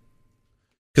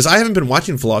 Because I haven't been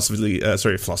watching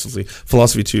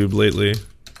PhilosophyTube lately.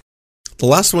 The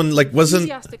last one, like, wasn't...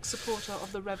 Enthusiastic supporter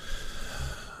of the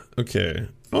Okay.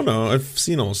 Oh no, I've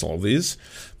seen almost all of these.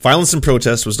 Violence and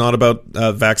protest was not about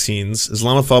vaccines.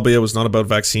 Islamophobia was not about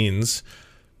vaccines.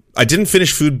 I didn't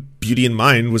finish Food, Beauty, and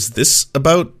Mind. Was this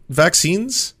about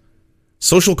vaccines?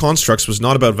 Social constructs was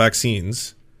not about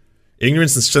vaccines.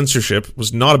 Ignorance and censorship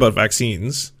was not about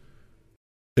vaccines.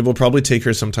 It will probably take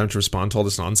her some time to respond to all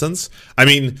this nonsense. I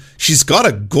mean, she's got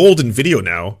a golden video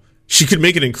now. She could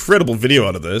make an incredible video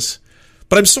out of this.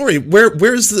 But I'm sorry,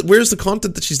 where's the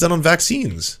content that she's done on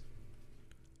vaccines?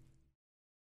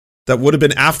 That would have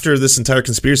been after this entire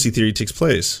conspiracy theory takes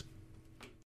place.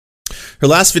 Her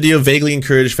last video vaguely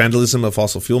encouraged vandalism of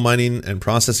fossil fuel mining and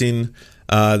processing.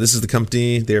 This is the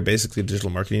company. They are basically a digital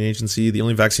marketing agency. The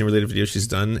only vaccine-related video she's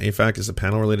done, AFAC, is a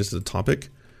panel related to the topic.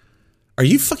 Are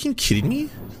you fucking kidding me?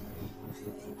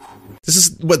 This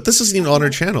isn't even on her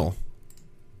channel.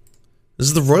 This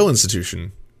is the Royal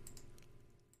Institution.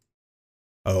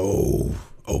 Oh,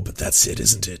 but that's it,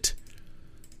 isn't it?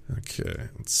 Okay,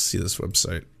 let's see this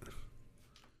website.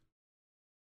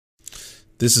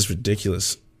 This is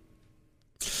ridiculous.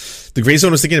 The Grayzone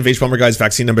was thinking of H-Bomber Guy's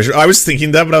vaccine ambition. I was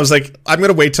thinking that, but I was like, I'm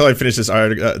gonna wait till I finish this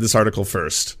article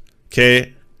first.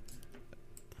 Okay.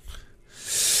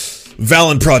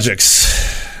 Valent projects.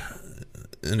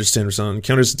 Understand respond.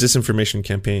 Counters disinformation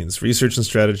campaigns. Research and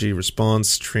strategy.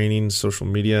 Response. Training. Social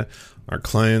media. Our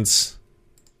clients.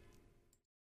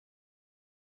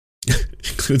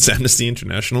 Includes Amnesty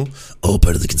International. Oh,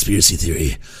 part of the conspiracy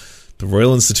theory. The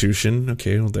Royal Institution.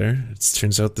 Okay, well there. It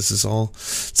turns out this is all...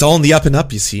 It's all in the up and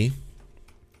up, you see.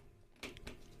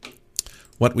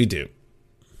 What we do.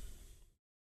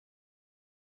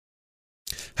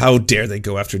 How dare they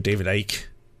go after David Icke?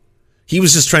 He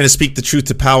was just trying to speak the truth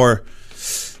to power.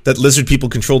 That lizard people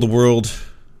control the world.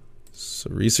 So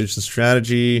research and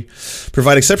strategy.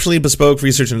 Provide exceptionally bespoke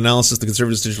research and analysis of the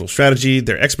Conservatives' digital strategy.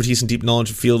 Their expertise and deep knowledge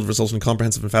of the field results in a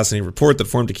comprehensive and fascinating report that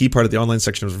formed a key part of the online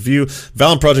section of review.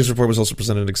 Valent Project's report was also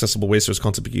presented in accessible ways so its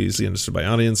content could be easily understood by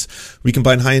audience. We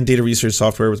combine high-end data research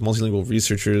software with multilingual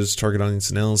researchers, target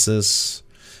audience analysis,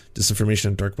 disinformation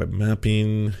and dark web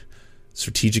mapping,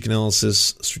 strategic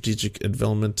analysis, strategic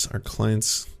development. Our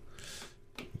clients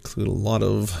include a lot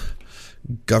of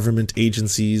government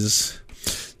agencies.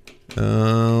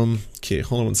 Okay,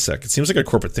 hold on one sec. It seems like a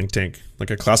corporate think tank, like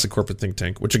a classic corporate think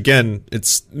tank, which again,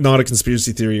 it's not a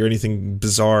conspiracy theory or anything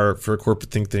bizarre for a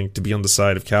corporate think tank to be on the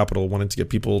side of capital, wanting to get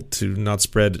people to not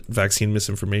spread vaccine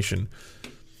misinformation.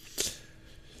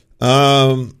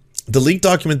 The leaked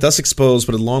document thus exposed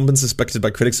what had long been suspected by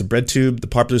critics of BreadTube. The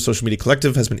popular social media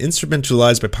collective has been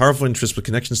instrumentalized by powerful interests with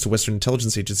connections to Western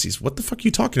intelligence agencies. What the fuck are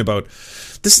you talking about?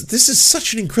 This is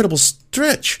such an incredible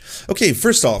stretch. Okay,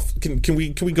 first off, can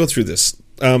we go through this?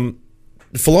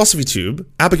 PhilosophyTube,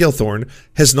 Abigail Thorne,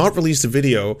 has not released a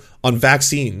video on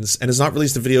vaccines and has not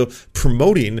released a video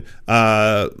promoting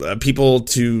people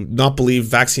to not believe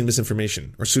vaccine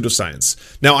misinformation or pseudoscience.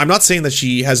 Now, I'm not saying that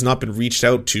she has not been reached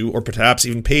out to or perhaps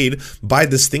even paid by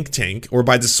this think tank or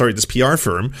by this PR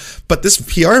firm, but this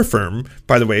PR firm,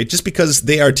 by the way, just because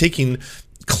they are taking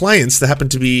clients that happen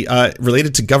to be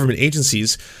related to government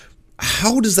agencies,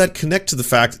 how does that connect to the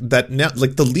fact that now,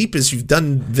 like, the leap is you've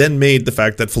then made the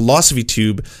fact that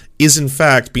PhilosophyTube is in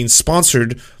fact being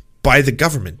sponsored by the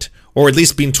government, or at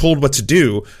least being told what to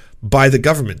do by the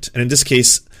government. And in this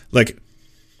case, like,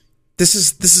 this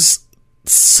is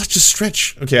such a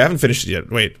stretch. Okay, I haven't finished it yet.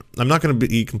 Wait, I'm not going to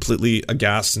be completely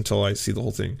aghast until I see the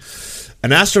whole thing. An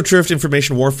astroturfed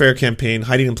information warfare campaign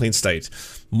hiding in plain sight.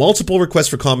 Multiple requests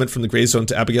for comment from the Grayzone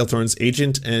to Abigail Thorne's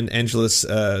agent and Angelus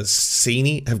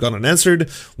Saini have gone unanswered.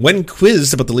 When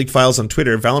quizzed about the leaked files on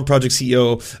Twitter, Valent Project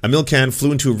CEO Emil Khan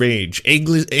flew into a rage,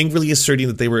 angrily asserting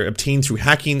that they were obtained through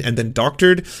hacking and then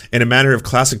doctored in a manner of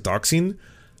classic doxing.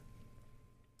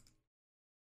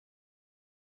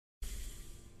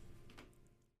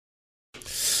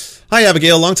 Hi,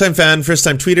 Abigail, longtime fan,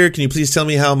 first-time tweeter. Can you please tell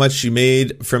me how much you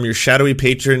made from your shadowy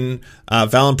patron,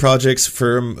 Valen Projects,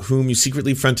 from whom you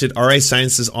secretly fronted RI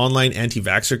Science's online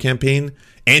anti-vaxxer campaign?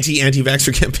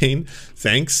 Anti-vaxxer campaign?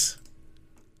 Thanks.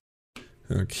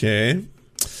 Okay.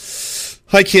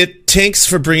 Hi, Kit. Thanks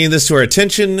for bringing this to our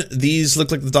attention. These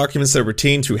look like the documents that were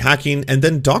obtained through hacking and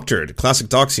then doctored. Classic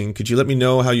doxing. Could you let me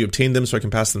know how you obtained them so I can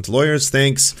pass them to lawyers?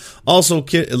 Thanks. Also,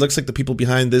 Kit, it looks like the people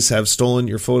behind this have stolen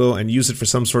your photo and used it for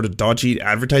some sort of dodgy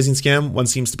advertising scam. One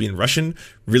seems to be in Russian.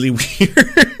 Really weird.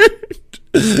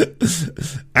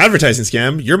 Advertising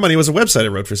scam? Your money was a website I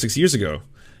wrote for 6 years ago.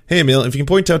 Hey, Emil, if you can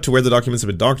point out to where the documents have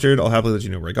been doctored, I'll happily let you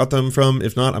know where I got them from.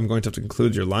 If not, I'm going to have to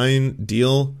conclude your line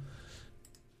deal.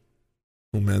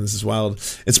 Oh man, this is wild.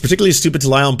 It's particularly stupid to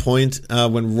lie on point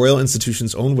when Royal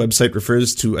Institution's own website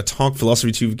refers to a talk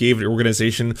PhilosophyTube gave the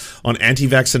organization on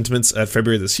anti-vax sentiments at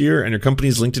February this year, and your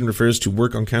company's LinkedIn refers to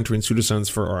work on countering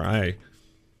pseudoscience for RI.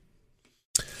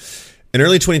 In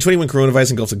early 2020, when coronavirus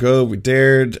engulfed the globe, we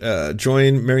dared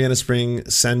join Mariana Spring,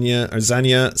 Zania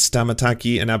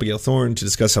Stamataki, and Abigail Thorne to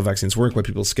discuss how vaccines work, why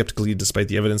people skeptically despite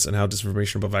the evidence, and how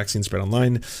disinformation about vaccines spread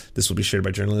online. This will be shared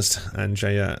by journalist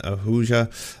Anjaya Ahuja.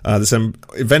 This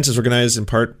event is organized in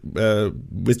part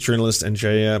with journalist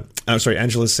Angela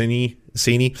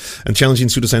Saini and challenging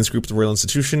pseudoscience group, the Royal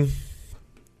Institution.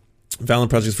 Valen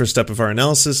Project's first step of our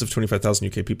analysis of 25,000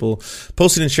 UK people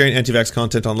posting and sharing anti-vax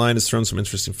content online has thrown some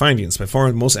interesting findings. By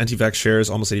far, most anti-vax shares,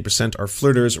 almost 80%, are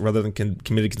flirters rather than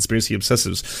committed conspiracy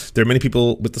obsessives. There are many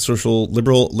people with the social,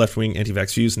 liberal, left-wing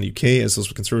anti-vax views in the UK as those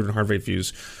with conservative and hard-right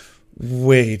views.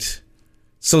 Wait.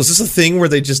 So is this a thing where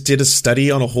they just did a study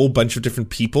on a whole bunch of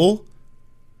different people?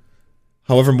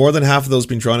 However, more than half of those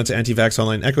being drawn into anti-vax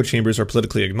online echo chambers are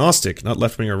politically agnostic, not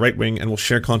left-wing or right-wing, and will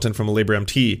share content from a Labour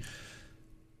MT.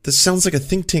 This sounds like a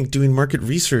think tank doing market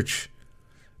research.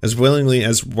 As willingly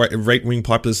as right-wing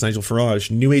populist Nigel Farage,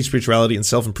 New Age spirituality and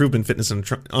self-improvement, fitness, and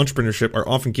entrepreneurship are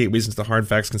often gateways into the hard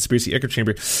facts conspiracy echo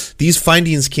chamber. These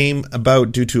findings came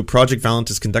about due to a project Valent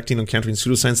is conducting on countering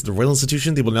pseudoscience at the Royal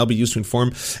Institution. They will now be used to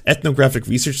inform ethnographic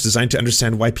research designed to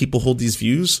understand why people hold these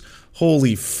views.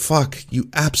 Holy fuck, you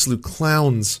absolute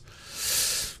clowns.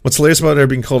 What's hilarious about her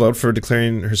being called out for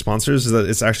declaring her sponsors is that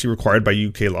it's actually required by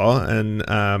UK law, and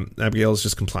Abigail is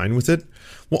just complying with it.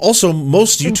 Well, also,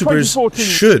 most YouTubers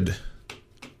should.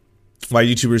 Why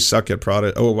YouTubers suck at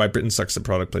product... Oh, why Britain sucks at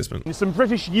product placement. Some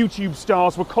British YouTube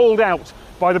stars were called out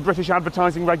by the British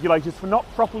advertising regulators for not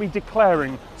properly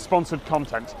declaring sponsored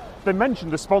content. They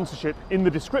mentioned the sponsorship in the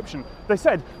description. They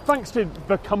said, thanks to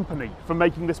the company for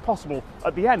making this possible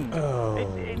at the end.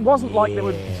 It wasn't like they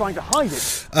were trying to hide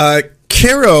it.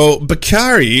 Caro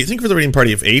Bakari, thank you for the rating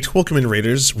party of 8. Welcome in,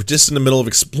 Raiders. We're just in the middle of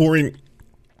exploring,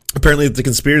 apparently, the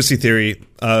conspiracy theory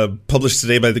published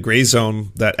today by the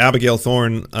Grayzone that Abigail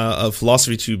Thorne of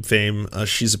PhilosophyTube fame,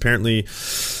 she's apparently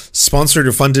sponsored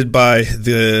or funded by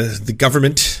the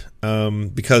government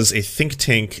because a think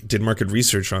tank did market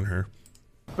research on her.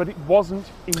 But it wasn't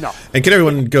enough. And can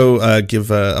everyone go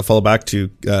give a follow back to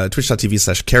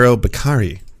twitch.tv/Caro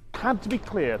Bakari. Had to be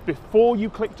clear before you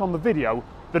clicked on the video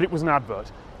that it was an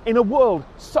advert. In a world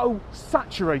so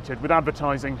saturated with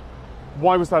advertising,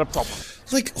 why was that a problem?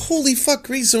 Like, holy fuck,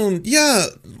 Grayzone. Yeah,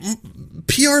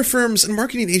 PR firms and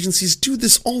marketing agencies do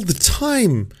this all the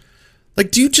time.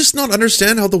 Like, do you just not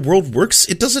understand how the world works?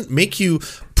 It doesn't make you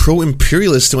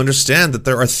pro-imperialist to understand that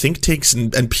there are think tanks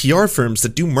and PR firms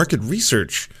that do market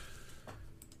research.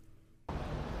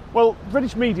 Well,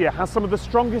 British media has some of the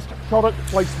strongest product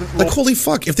placement laws. Like, holy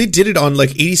fuck, if they did it on,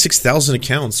 like, 86,000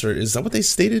 accounts, or is that what they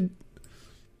stated?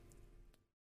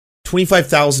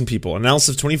 25,000 people.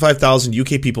 Analysis of 25,000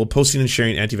 UK people posting and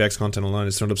sharing anti-vax content online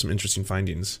has thrown up some interesting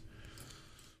findings.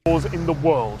 In the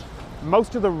world.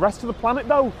 Most of the rest of the planet,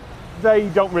 though, they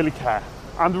don't really care.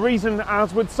 And the reason,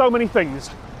 as with so many things,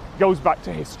 goes back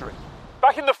to history.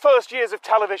 Back in the first years of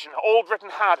television, all Britain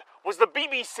had was the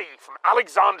BBC from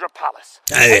Alexandra Palace.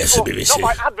 Yes, the BBC.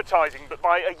 Not by advertising, but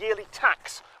by a yearly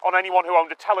tax on anyone who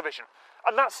owned a television.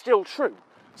 And that's still true.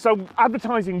 So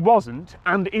advertising wasn't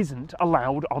and isn't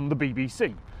allowed on the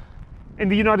BBC. In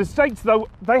the United States, though,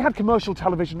 they had commercial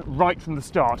television right from the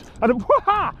start. And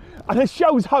a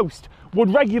show's host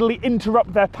would regularly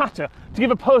interrupt their patter to give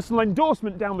a personal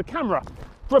endorsement down the camera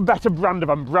for a better brand of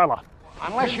umbrella.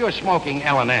 Unless you're smoking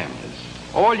L&M's,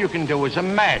 all you can do is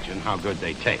imagine how good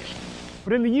they taste.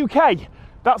 But in the UK,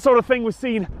 that sort of thing was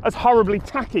seen as horribly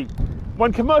tacky.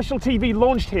 When commercial TV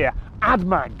launched here, ad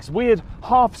mags, weird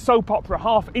half soap opera,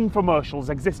 half infomercials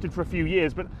existed for a few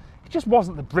years, but it just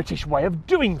wasn't the British way of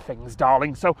doing things,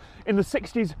 darling. So in the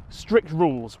 60s, strict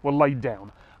rules were laid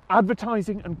down.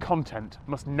 Advertising and content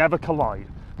must never collide.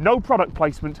 No product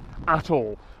placement at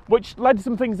all. which led to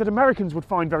some things that Americans would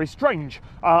find very strange.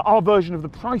 Our version of The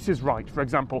Price is Right, for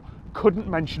example, couldn't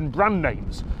mention brand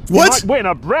names. What? You might win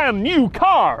a brand new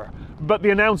car, but the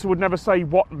announcer would never say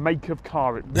what make of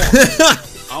car it was.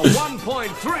 A 1.3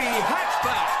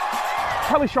 hatchback.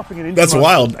 Teleshopping and That's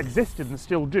wild. existed and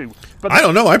still do. But I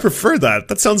don't know. I prefer that.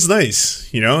 That sounds nice.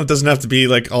 You know, it doesn't have to be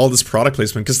like all this product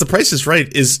placement, because The Price is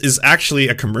Right is actually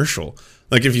a commercial.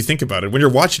 Like, if you think about it, when you're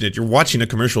watching it, you're watching a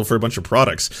commercial for a bunch of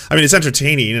products. I mean, it's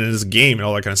entertaining and it's a game and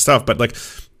all that kind of stuff, but like,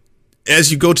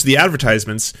 as you go to the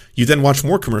advertisements, you then watch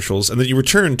more commercials, and then you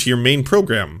return to your main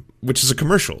program, which is a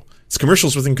commercial. It's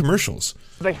commercials within commercials.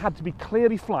 they had to be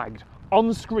clearly flagged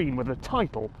on screen with a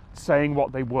title saying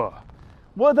what they were.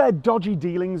 Were there dodgy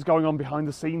dealings going on behind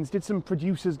the scenes? Did some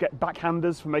producers get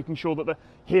backhanders for making sure that the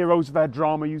heroes of their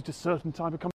drama used a certain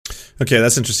type of... Okay,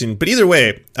 that's interesting. But either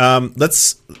way, I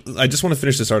just want to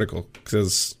finish this article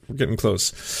because we're getting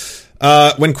close.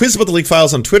 When quizzed about the leak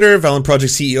files on Twitter, Valent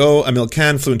Project CEO Emil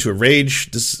Khan flew into a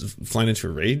rage. Flying into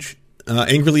a rage?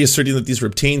 Angrily asserting that these were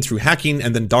obtained through hacking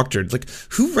and then doctored. Like,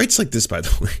 who writes like this, by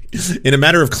the way? In a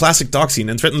matter of classic doxing,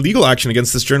 and threatened legal action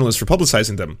against this journalist for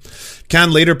publicizing them.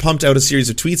 Khan later pumped out a series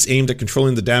of tweets aimed at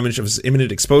controlling the damage of his imminent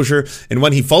exposure, in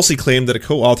one he falsely claimed that a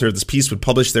co-author of this piece would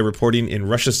publish their reporting in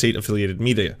Russia state-affiliated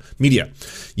media.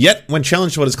 Yet, when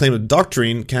challenged about his claim of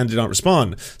doctoring, Khan did not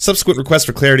respond. Subsequent requests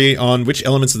for clarity on which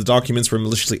elements of the documents were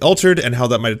maliciously altered and how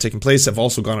that might have taken place have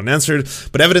also gone unanswered,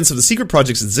 but evidence of the secret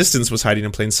project's existence was hiding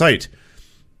in plain sight.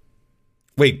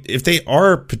 Wait, if they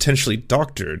are potentially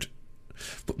doctored...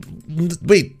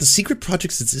 Wait, the secret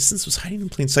project's existence was hiding in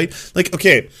plain sight? Like,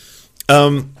 okay,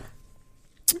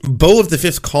 Beau of the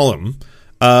Fifth Column,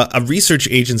 a research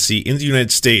agency in the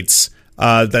United States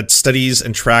that studies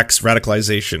and tracks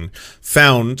radicalization,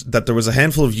 found that there was a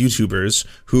handful of YouTubers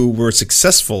who were more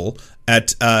successful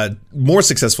at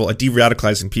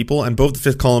de-radicalizing people, and Beau of the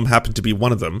Fifth Column happened to be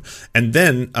one of them. And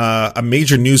then a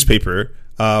major newspaper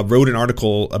wrote an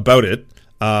article about it.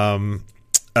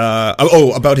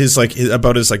 About his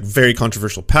very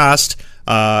controversial past,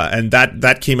 and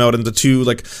that came out, and the two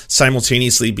like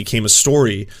simultaneously became a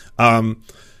story.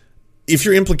 If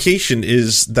your implication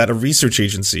is that a research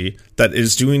agency that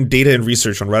is doing data and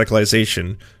research on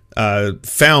radicalization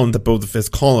found that Beau of the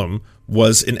Fifth Column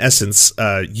was in essence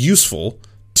useful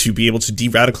to be able to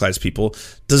de-radicalize people,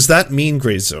 does that mean,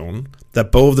 Grayzone,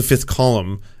 that Beau of the Fifth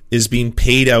Column is being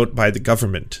paid out by the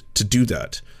government to do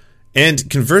that? And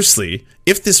conversely,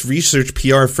 if this research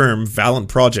PR firm, Valent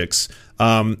Projects,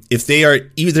 if they are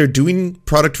either doing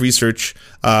product research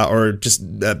or just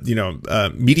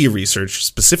media research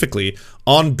specifically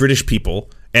on British people,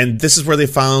 and this is where they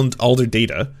found all their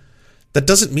data, that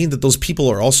doesn't mean that those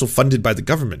people are also funded by the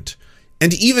government.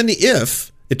 And even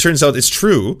if it turns out it's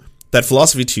true that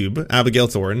PhilosophyTube, Abigail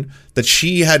Thorne, that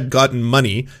she had gotten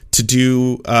money to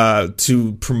do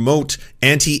to promote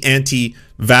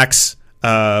anti-vax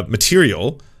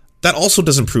material, that also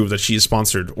doesn't prove that she is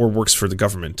sponsored or works for the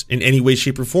government in any way,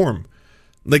 shape, or form.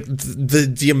 Like,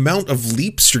 the amount of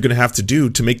leaps you're going to have to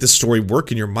do to make this story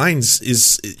work in your minds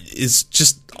is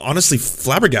just honestly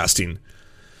flabbergasting.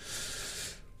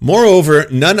 Moreover,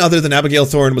 none other than Abigail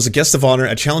Thorne was a guest of honor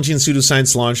at Challenging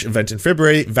Pseudoscience launch event in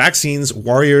February, Vaccines,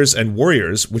 Warriors, and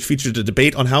Warriors, which featured a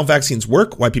debate on how vaccines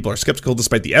work, why people are skeptical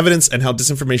despite the evidence, and how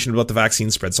disinformation about the vaccine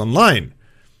spreads online.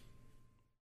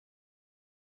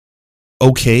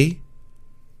 Okay,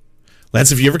 Lance,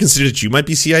 have you ever considered that you might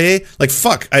be CIA? Like,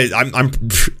 fuck,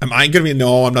 am I gonna be?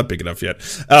 No, I'm not big enough yet.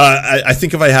 I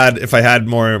think if I had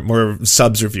more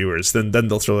subs or viewers, then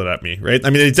they'll throw that at me, right? I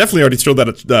mean, they definitely already threw that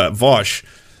at Vosh.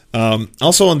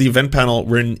 Also on the event panel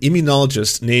were an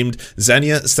immunologist named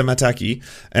Zania Stamataki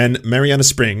and Mariana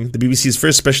Spring, the BBC's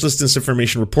first specialist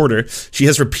disinformation reporter. She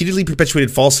has repeatedly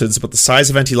perpetuated falsehoods about the size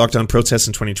of anti-lockdown protests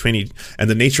in 2020 and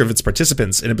the nature of its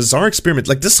participants in a bizarre experiment.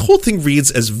 Like, this whole thing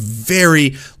reads as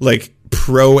very, like,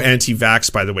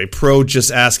 pro-anti-vax, by the way, pro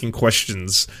just asking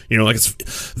questions. You know, like, it's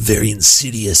very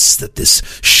insidious that this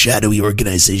shadowy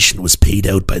organization was paid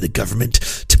out by the government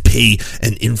to pay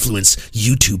and influence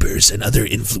YouTubers and other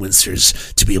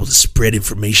influencers to be able to spread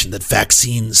information that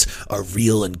vaccines are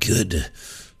real and good.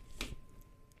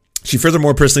 She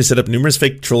furthermore personally set up numerous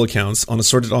fake troll accounts on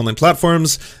assorted online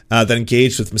platforms that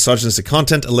engaged with misogynistic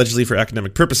content, allegedly for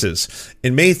academic purposes.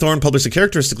 In May, Thorne published a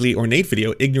characteristically ornate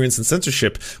video, Ignorance and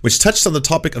Censorship, which touched on the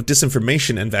topic of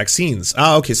disinformation and vaccines.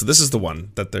 Okay, so this is the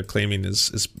one that they're claiming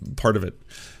is part of it.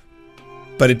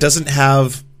 But it doesn't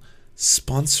have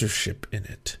sponsorship in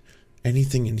it.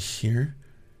 Anything in here?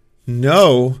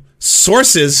 No.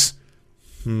 Sources?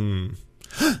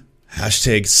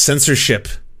 Hashtag censorship.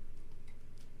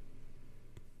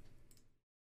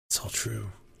 It's all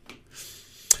true.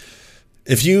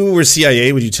 If you were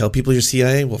CIA, would you tell people you're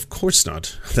CIA? Well, of course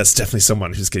not. That's definitely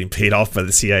someone who's getting paid off by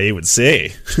the CIA would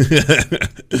say.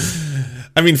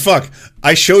 I mean, fuck.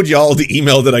 I showed y'all the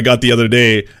email that I got the other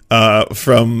day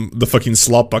from the fucking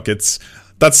slop buckets.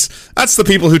 That's the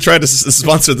people who tried to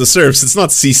sponsor the serfs. It's not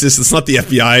CSIS. It's not the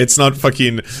FBI. It's not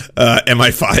fucking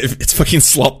MI5. It's fucking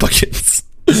slop buckets.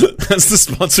 That's the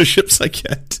sponsorships I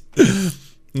get.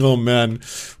 Oh, man.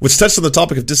 Which touched on the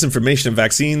topic of disinformation and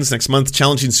vaccines. Next month,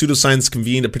 Challenging Pseudoscience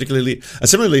convened a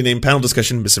similarly named panel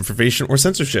discussion, misinformation or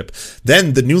censorship.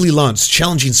 Then, the newly launched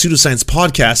Challenging Pseudoscience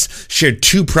podcast shared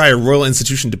 2 prior Royal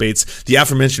Institution debates, the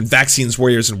aforementioned Vaccines,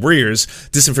 Warriors, and Worriers,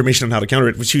 Disinformation on How to Counter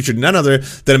It, which featured none other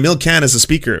than Emil Khan as a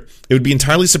speaker. It would be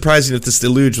entirely surprising if this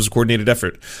deluge was a coordinated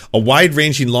effort. A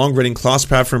wide-ranging, long-running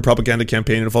cross-platform propaganda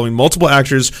campaign involving multiple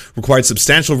actors required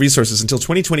substantial resources. Until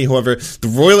 2020, however, the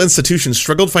Royal Institution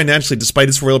struggled financially despite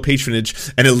its royal patronage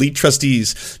and elite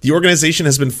trustees. The organization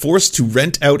has been forced to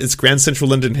rent out its Grand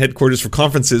Central London headquarters for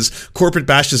conferences, corporate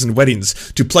bashes, and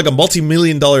weddings. To plug a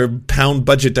multi-million £1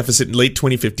 budget deficit in late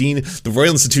 2015, the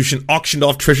Royal Institution auctioned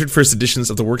off treasured first editions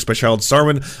of the works by Charles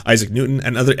Darwin, Isaac Newton,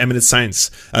 and other eminent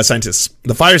scientists.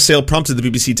 The fire sale prompted the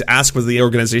BBC to ask whether the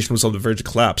organization was on the verge of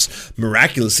collapse.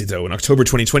 Miraculously, though, in October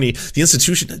 2020, the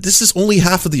institution... This is only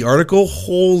half of the article?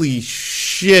 Holy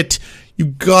shit. You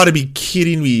gotta be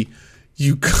kidding me.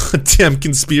 You goddamn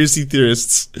conspiracy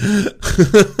theorists.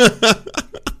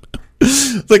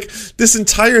 Like, this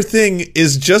entire thing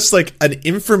is just like an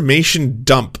information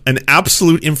dump, an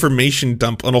absolute information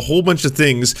dump on a whole bunch of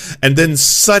things, and then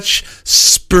such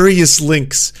spurious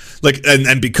links. Like,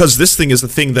 and because this thing is the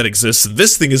thing that exists, and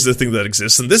this thing is the thing that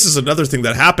exists, and this is another thing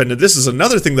that happened, and this is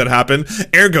another thing that happened,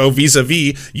 ergo,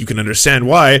 vis-a-vis, you can understand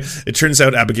why. It turns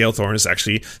out Abigail Thorne is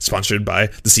actually sponsored by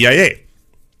the CIA.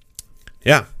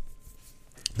 Yeah.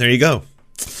 There you go.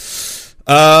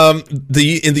 In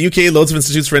the UK, loads of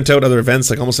institutes rent out other events.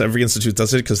 Like almost every institute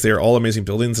does it because they are all amazing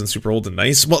buildings and super old and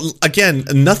nice. Well, again,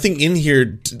 nothing in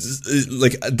here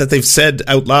like that they've said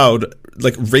out loud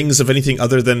like rings of anything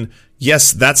other than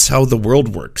yes, that's how the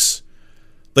world works.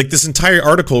 Like this entire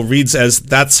article reads as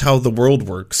that's how the world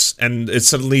works, and it's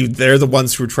suddenly they're the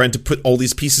ones who are trying to put all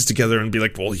these pieces together and be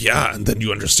like, well, yeah, and then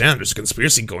you understand there's a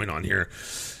conspiracy going on here.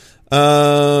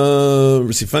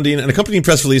 Received funding. An accompanying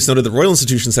press release noted that Royal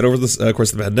Institutions had over the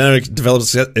course of the pandemic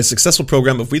developed a successful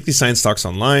program of weekly science talks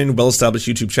online, well-established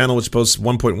YouTube channel which boasts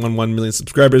 1.11 million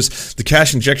subscribers. The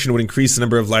cash injection would increase the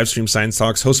number of live stream science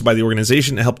talks hosted by the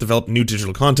organization and help develop new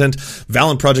digital content.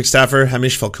 Valen project staffer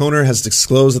Hamish Falconer has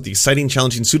disclosed that the exciting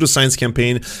Challenging Pseudoscience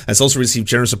campaign has also received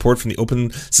generous support from the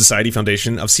Open Society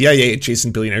Foundation of CIA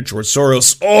adjacent billionaire George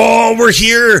Soros. Oh, we're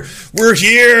here! We're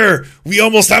here! We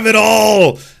almost have it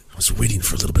all! I was waiting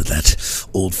for a little bit of that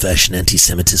old-fashioned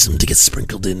anti-Semitism to get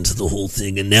sprinkled into the whole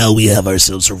thing, and now we have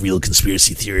ourselves a real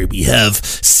conspiracy theory. We have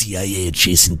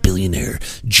CIA-adjacent billionaire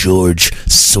George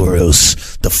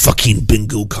Soros. The fucking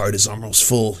bingo card is almost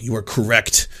full. You are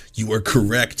correct. You are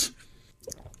correct.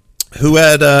 Who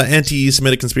had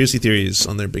anti-Semitic conspiracy theories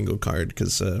on their bingo card?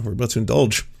 Because we're about to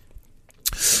indulge.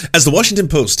 As the Washington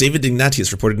Post, David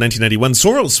Ignatius reported in 1991,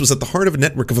 Soros was at the heart of a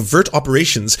network of overt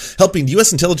operations helping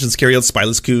U.S. intelligence carry out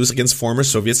spyless coups against former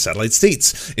Soviet satellite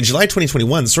states. In July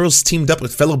 2021, Soros teamed up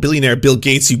with fellow billionaire Bill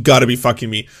Gates. You gotta be fucking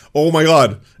me. Oh my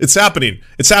god. It's happening.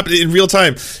 It's happening in real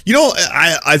time. You know,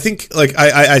 I think, like,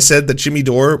 I said that Jimmy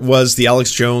Dore was the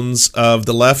Alex Jones of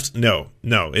the left. No,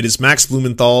 it is Max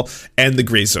Blumenthal and the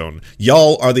Grayzone.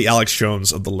 Y'all are the Alex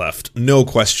Jones of the left. No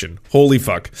question. Holy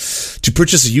fuck. To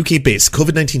purchase a UK-based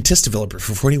COVID-19 test developer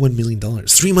for $41 million.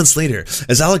 3 months later,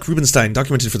 as Alec Rubinstein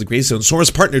documented for the Grayzone,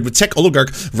 Soros partnered with tech oligarch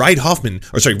Reid Hoffman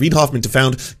to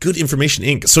found Good Information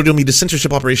Inc., a social media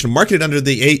censorship operation marketed under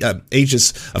the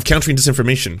aegis of countering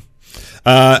disinformation.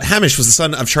 Hamish was the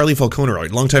son of Charlie Falconer, a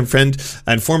longtime friend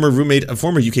and former roommate of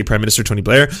former UK Prime Minister Tony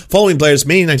Blair. Following Blair's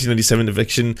May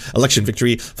 1997 election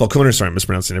victory, Falconer, sorry I'm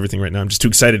mispronouncing everything right now, I'm just too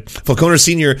excited. Falconer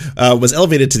Sr. Was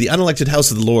elevated to the unelected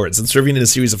House of the Lords and serving in a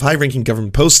series of high-ranking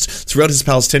government posts throughout his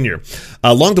palace tenure.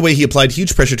 Along the way, he applied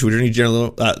huge pressure to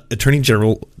Attorney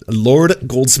General Lord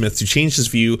Goldsmith to change his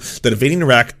view that invading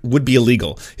Iraq would be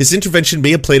illegal. His intervention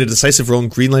may have played a decisive role in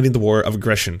greenlighting the war of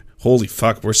aggression. Holy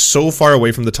fuck, we're so far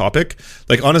away from the topic.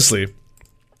 Like, honestly,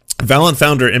 Valen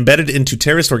founder, embedded into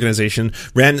terrorist organization,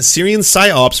 ran Syrian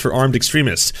psyops for armed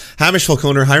extremists. Hamish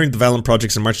Falconer hiring the Valen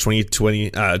projects in March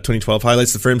 2012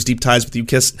 highlights the firm's deep ties with the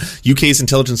UK's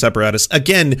intelligence apparatus.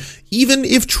 Again, even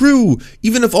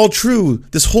if all true,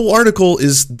 this whole article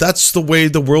is that's the way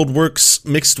the world works,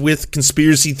 mixed with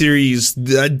conspiracy theories.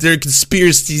 They're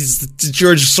conspiracies.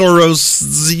 George Soros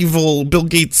is evil. Bill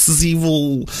Gates is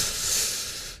evil.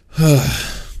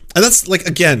 And that's, like,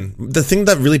 again, the thing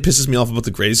that really pisses me off about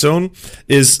the Grayzone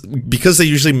is because they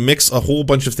usually mix a whole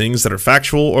bunch of things that are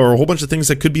factual or a whole bunch of things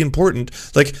that could be important.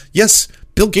 Like, yes,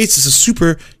 Bill Gates is a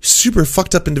super, super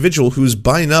fucked up individual who's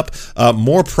buying up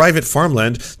more private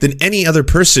farmland than any other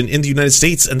person in the United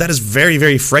States, and that is very,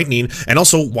 very frightening. And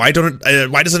also, why doesn't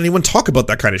anyone talk about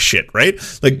that kind of shit, right?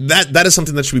 Like, that is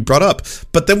something that should be brought up.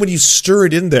 But then when you stir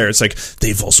it in there, it's like,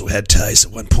 they've also had ties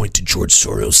at one point to George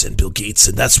Soros and Bill Gates,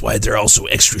 and that's why they're also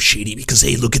extra shady, because,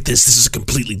 hey, look at this is a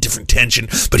completely different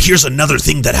tangent, but here's another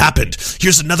thing that happened.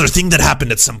 Here's another thing that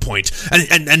happened at some point.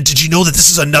 And did you know that this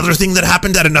is another thing that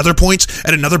happened at another point?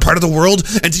 At another part of the world?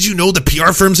 And did you know that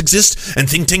PR firms exist and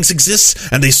think tanks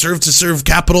exist and they serve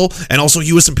capital and also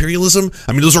US imperialism?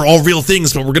 I mean, those are all real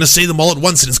things, but we're going to say them all at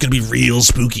once and it's going to be real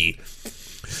spooky.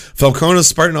 Falcone's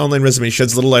Spartan online resume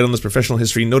sheds little light on his professional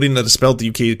history, noting that it spelled the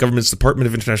UK government's Department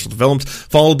of International Development,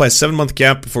 followed by a 7-month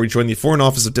gap before he joined the Foreign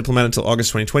Office of Diplomat until August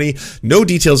 2020. No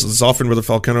details of this offer and whether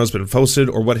Falcone has been posted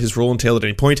or what his role entailed at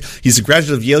any point. He's a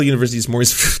graduate of Yale University's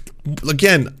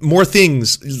again, more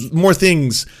things.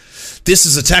 This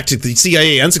is a tactic the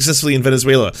CIA unsuccessfully in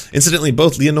Venezuela. Incidentally,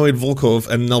 both Leonid Volkov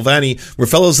and Nalvani were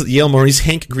fellows at the Yale Maurice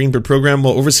Hank Greenberg program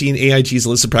while overseeing AIG's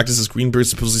illicit practices. Greenberg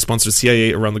supposedly sponsored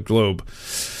CIA around the globe.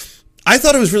 I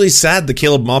thought it was really sad that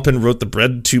Caleb Maupin wrote the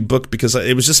BreadTube book because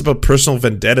it was just about personal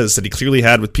vendettas that he clearly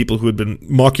had with people who had been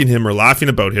mocking him or laughing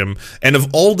about him. And of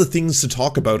all the things to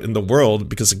talk about in the world,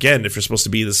 because again, if you're supposed to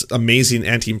be this amazing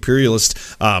anti-imperialist,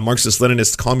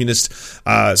 Marxist-Leninist, communist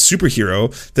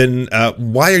superhero, then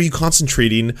why are you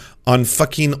concentrating on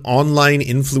fucking online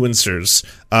influencers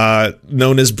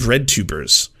known as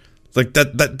BreadTubers? Like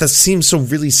that seems so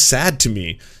really sad to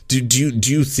me. Do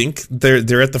you think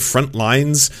they're at the front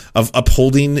lines of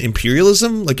upholding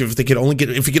imperialism? Like if we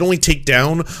could only take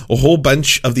down a whole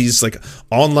bunch of these like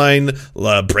online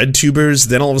breadtubers,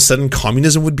 then all of a sudden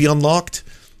communism would be unlocked?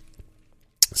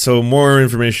 So more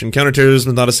information. Counterterrorism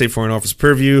is not a safe foreign office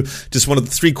purview. Just one of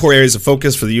the 3 core areas of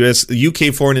focus for the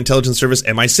UK Foreign Intelligence Service,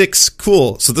 MI6.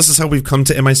 Cool. So this is how we've come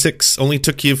to MI6. Only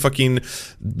took you fucking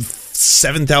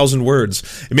 7,000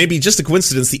 words. It may be just a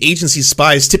coincidence the agency's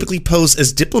spies typically pose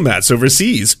as diplomats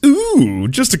overseas. Ooh,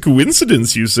 just a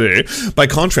coincidence, you say? By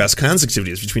contrast, Khan's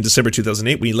activities between December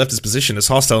 2008, when he left his position as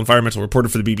hostile environmental reporter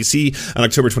for the BBC, and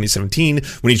October 2017,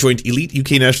 when he joined elite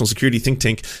UK national security think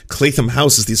tank Clatham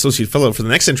House as the associate fellow for the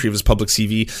next entry of his public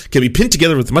CV, can be pinned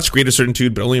together with much greater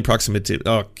certitude, but only approximate to,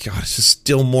 oh god, it's just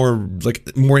still more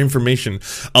information.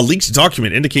 A leaked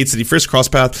document indicates that he first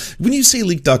crossed paths. When you say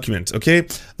leaked document, okay,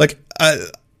 like,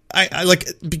 I like,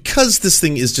 because this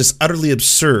thing is just utterly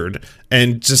absurd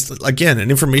and just, again, an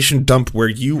information dump where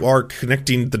you are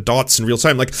connecting the dots in real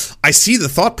time. Like, I see the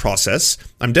thought process.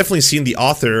 I'm definitely seeing the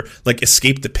author, like,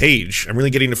 escape the page. I'm really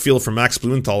getting a feel for Max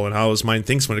Blumenthal and how his mind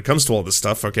thinks when it comes to all this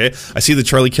stuff, okay? I see the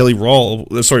Charlie Kelly wall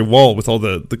with all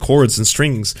the chords and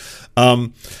strings.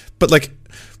 But, like,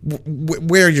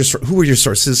 who are your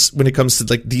sources when it comes to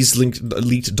like these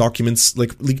leaked documents?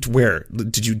 Like, leaked where?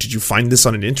 Did you find this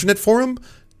on an internet forum?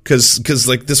 Because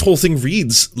like this whole thing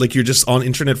reads like you're just on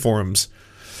internet forums.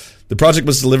 The project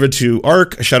was delivered to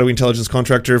ARC, a shadowy intelligence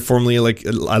contractor, formerly like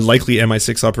a likely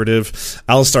MI6 operative.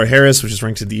 Alistair Harris, which is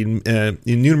ranked to the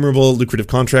innumerable lucrative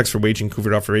contracts for waging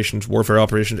covert operations, warfare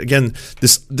operations. Again,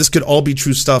 this could all be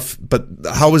true stuff, but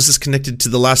how is this connected to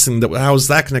the last thing? How is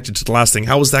that connected to the last thing?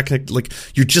 How is that connected? Like,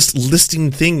 you're just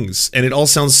listing things, and it all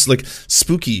sounds like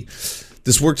spooky.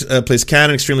 This work placed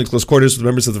Khan in extremely close quarters with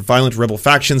members of the violent rebel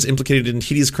factions implicated in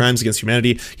hideous crimes against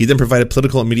humanity. He then provided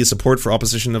political and media support for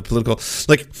opposition of political,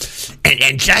 like,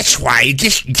 and that's why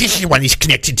this one is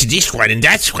connected to this one, and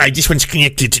that's why this one's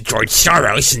connected to George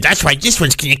Soros, and that's why this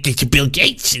one's connected to Bill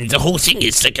Gates, and the whole thing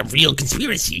is like a real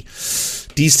conspiracy.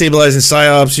 Destabilizing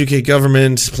PSYOPs, UK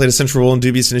government played a central role in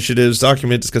dubious initiatives.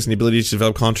 Document discussing the ability to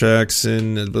develop contracts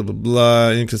and blah, blah,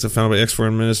 blah. Inquest found by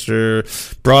ex-foreign minister.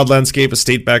 Broad landscape of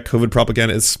state-backed COVID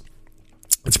propaganda. It's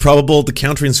probable. The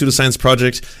Countering Pseudoscience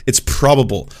Project. It's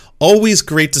probable. Always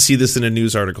great to see this in a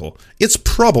news article. It's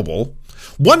probable.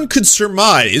 One could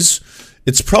surmise.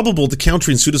 It's probable the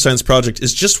Countering Pseudoscience Project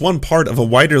is just one part of a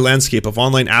wider landscape of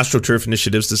online astroturf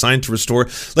initiatives designed to restore,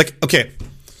 like, okay,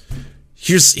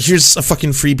 Here's a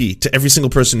fucking freebie to every single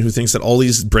person who thinks that all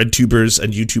these breadtubers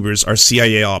and YouTubers are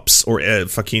CIA ops or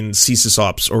fucking CSIS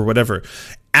ops or whatever.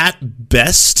 At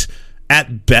best,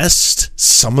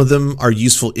 some of them are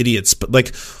useful idiots. But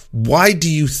like, why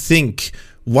do you think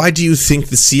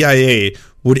the CIA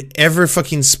would ever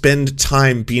fucking spend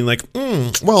time being like,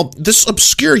 well, this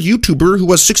obscure YouTuber who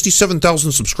has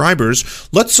 67,000 subscribers,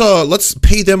 let's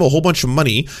pay them a whole bunch of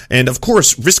money, and of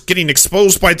course risk getting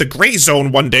exposed by the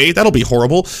Grayzone one day. That'll be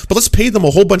horrible, but let's pay them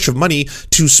a whole bunch of money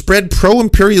to spread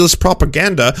pro-imperialist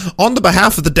propaganda on the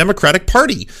behalf of the Democratic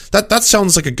Party. That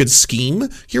sounds like a good scheme.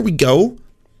 Here we go.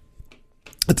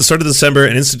 At the start of December,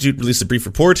 an institute released a brief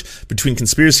report, Between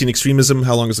Conspiracy and Extremism,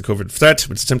 How Long is the COVID Threat?,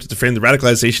 which attempted to frame the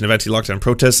radicalization of anti-lockdown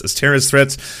protests as terrorist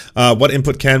threats. What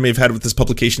input Can may have had with this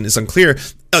publication is unclear.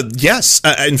 Yes,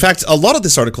 in fact, a lot of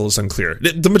this article is unclear.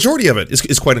 The majority of it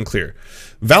is quite unclear.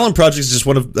 Valen Project is just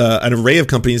one of an array of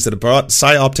companies that have brought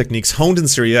PSYOP techniques honed in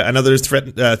Syria and other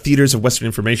theaters of Western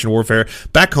information warfare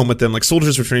back home with them, like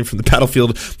soldiers returning from the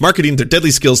battlefield, marketing their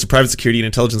deadly skills to private security and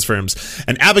intelligence firms.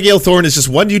 And Abigail Thorne is just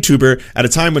one YouTuber at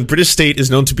a time when British state is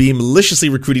known to be maliciously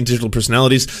recruiting digital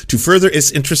personalities to further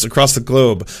its interests across the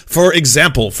globe. For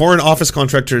example, foreign office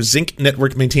contractor Zinc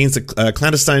Network maintains a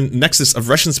clandestine nexus of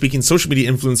Russian-speaking social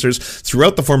media influencers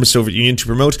throughout the former Soviet Union to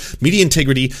promote media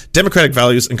integrity, democratic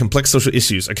values, and complex social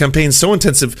issues. A campaign so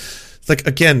intensive, like,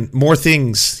 again, more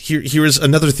things. Here is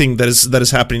another thing that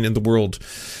is happening in the world.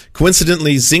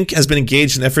 Coincidentally, Zinc has been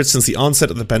engaged in efforts since the onset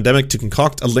of the pandemic to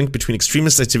concoct a link between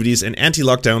extremist activities and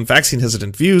anti-lockdown,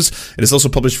 vaccine-hesitant views. It has also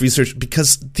published research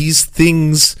because these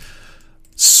things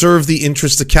serve the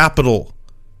interest of capital.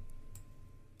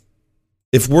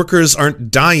 If workers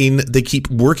aren't dying, they keep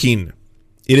working.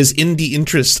 It is in the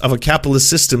interest of a capitalist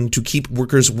system to keep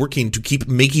workers working, to keep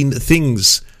making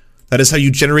things. That is how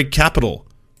you generate capital.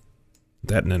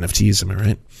 That and NFTs, am I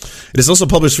right? It has also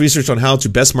published research on how to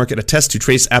best market a test to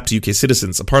trace app to UK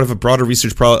citizens, a part of a broader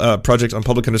research project on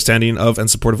public understanding of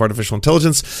and support of artificial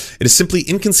intelligence. It is simply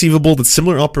inconceivable that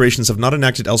similar operations have not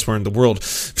enacted elsewhere in the world.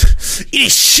 It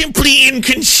is simply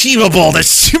inconceivable that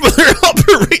similar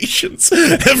operations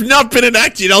have not been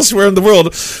enacted elsewhere in the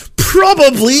world.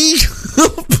 Probably,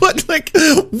 but like,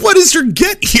 what is your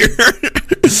get here?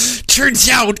 Turns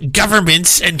out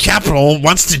governments and capital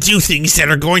wants to do things that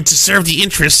are going to serve the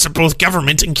interests of both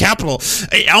government and capital.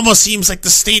 It almost seems like the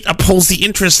state upholds the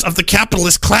interests of the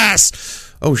capitalist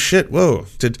class. Oh shit, whoa.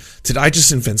 Did I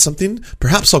just invent something?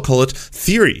 Perhaps I'll call it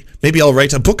theory. Maybe I'll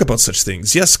write a book about such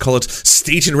things. Yes, call it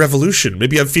State and Revolution.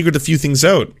 Maybe I've figured a few things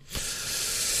out.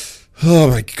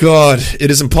 Oh my god, it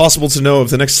is impossible to know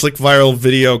if the next slick viral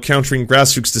video countering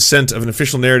grassroots dissent of an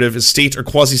official narrative is state or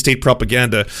quasi-state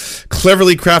propaganda,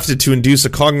 cleverly crafted to induce a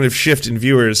cognitive shift in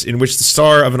viewers, in which the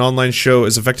star of an online show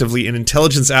is effectively an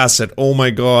intelligence asset. Oh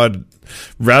my god,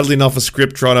 rattling off a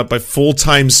script drawn up by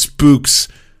full-time spooks.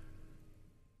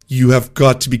 You have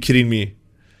got to be kidding me.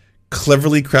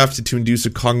 Cleverly crafted to induce a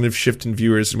cognitive shift in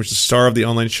viewers, in which the star of the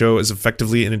online show is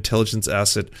effectively an intelligence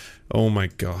asset. Oh my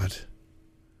god.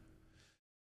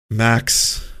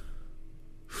 Max,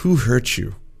 who hurt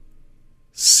you?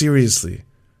 Seriously,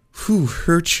 who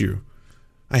hurt you?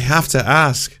 I have to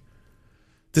ask.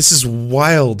 This is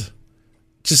wild.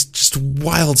 Just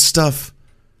wild stuff.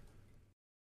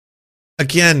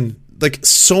 Again, like,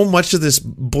 so much of this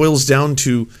boils down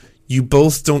to you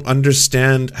both don't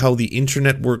understand how the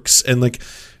internet works, and like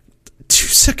 2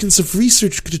 seconds of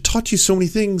research could have taught you so many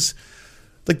things.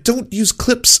 Like, don't use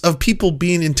clips of people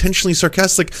being intentionally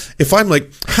sarcastic. If I'm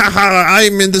like, haha,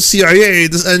 I'm in the CIA,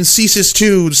 and CSIS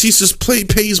too, CSIS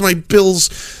pays my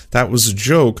bills, that was a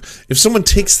joke. If someone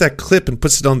takes that clip and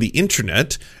puts it on the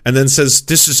internet, and then says,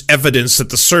 this is evidence that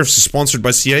the Surfs is sponsored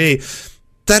by CIA,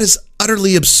 that is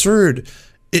utterly absurd.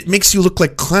 It makes you look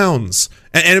like clowns.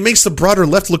 And it makes the broader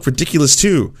left look ridiculous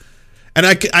too. And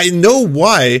I know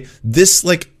why this,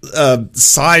 like,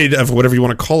 side of whatever you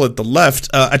want to call it, the left,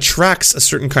 attracts a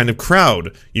certain kind of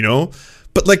crowd, you know?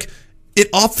 But, like,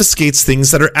 it obfuscates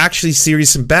things that are actually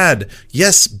serious and bad.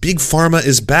 Yes, big pharma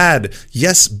is bad.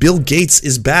 Yes, Bill Gates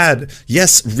is bad.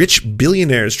 Yes, rich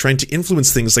billionaires trying to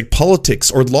influence things like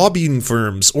politics or lobbying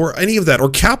firms or any of that, or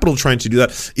capital trying to do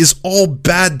that, is all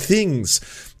bad things.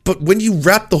 But when you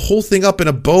wrap the whole thing up in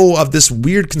a bow of this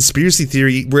weird conspiracy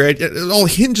theory where it all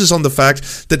hinges on the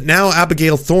fact that now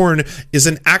Abigail Thorne is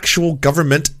an actual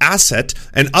government asset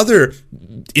and other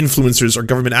influencers are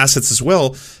government assets as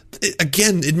well,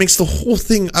 it makes the whole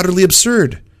thing utterly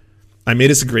absurd. I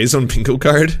made us a Grayzone bingo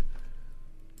card.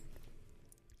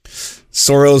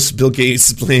 Soros, Bill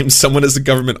Gates blames someone as a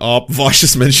government op. Vosh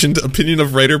is mentioned. Opinion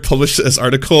of writer published as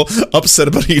article. Upset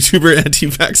about YouTuber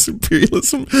anti-vax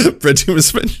imperialism. Brett Doom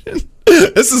is mentioned.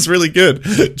 This is really good.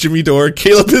 Jimmy Dore.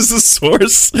 Caleb is the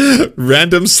source.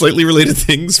 Random, slightly related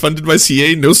things funded by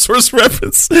CA. No source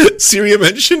reference. Syria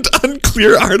mentioned.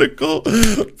 Unclear article.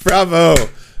 Bravo.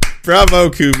 Bravo,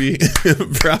 Kubi.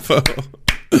 Bravo.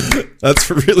 That's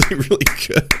really, really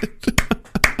good.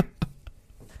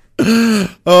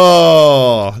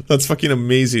 Oh, that's fucking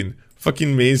amazing.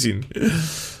 Fucking amazing.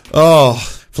 Oh,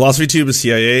 Philosophy Tube is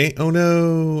CIA. Oh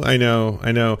no, I know.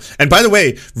 And by the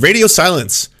way, radio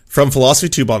silence from Philosophy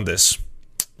Tube on this.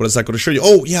 What is that going to show you?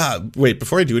 Oh yeah, wait,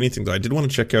 before I do anything though, I did want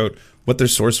to check out what their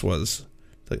source was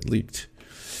that leaked.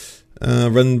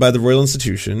 Run by the Royal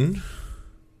Institution.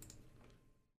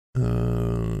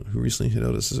 Who recently hit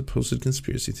out as posted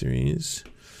conspiracy theories.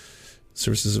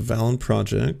 Services of Valen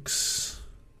Projects.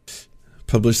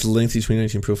 Published a lengthy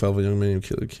 2019 profile of a young man named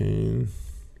Killer Kane.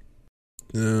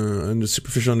 Under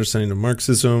superficial understanding of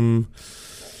Marxism.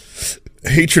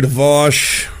 Hatred of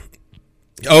Vosh.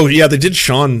 Oh, yeah, they did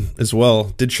Sean as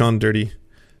well. Did Sean dirty.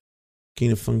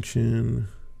 Gain of function.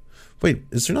 Wait,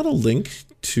 is there not a link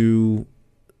to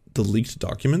the leaked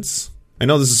documents? I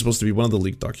know this is supposed to be one of the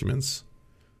leaked documents.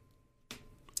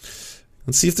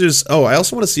 Let's see if there's... Oh, I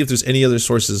also want to see if there's any other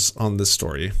sources on this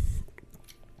story.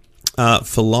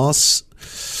 Philosophy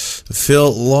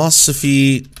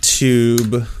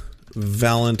Tube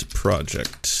Valent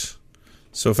Project.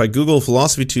 So if I Google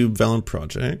Philosophy Tube Valent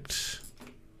Project,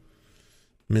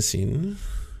 missing.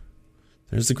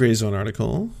 There's the Grayzone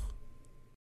article.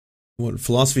 What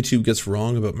Philosophy Tube gets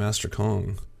wrong about Master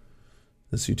Kong.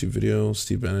 This YouTube video,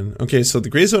 Steve Bannon. Okay, so the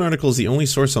Grayzone article is the only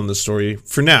source on this story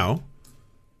for now.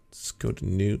 Let's go to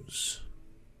news.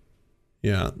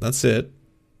 Yeah, that's it.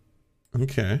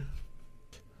 Okay.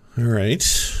 All right.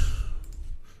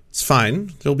 It's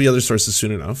fine. There'll be other sources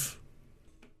soon enough.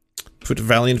 Put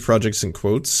Valiant Projects in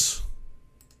quotes.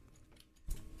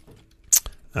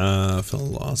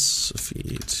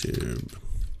 Philosophy Tube.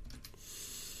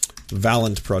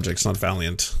 Valiant Projects, not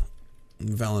Valiant.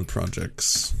 Valiant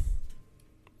Projects.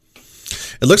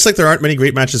 It looks like there aren't many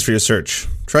great matches for your search.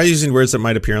 Try using words that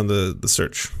might appear on the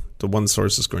search. The one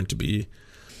source is going to be...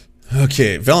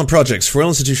 Okay, Valiant Projects. Royal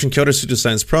Institution Counter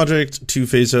Pseudoscience Project. 2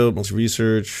 phase out,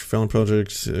 multi-research. Valiant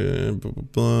Project. Blah, blah,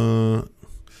 blah.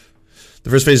 The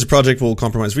first phase of the project will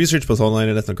compromise research, both online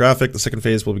and ethnographic. The second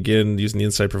phase will begin using the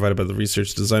insight provided by the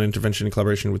research design intervention in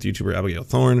collaboration with YouTuber Abigail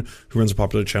Thorne, who runs a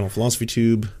popular channel, Philosophy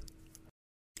Tube.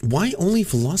 Why only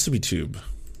Philosophy Tube?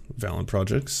 Valiant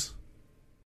Projects.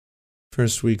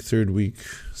 First week, third week,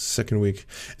 second week.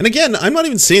 And again, I'm not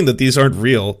even saying that these aren't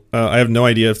real. I have no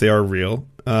idea if they are real.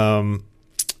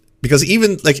 Because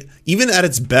even at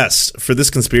its best for this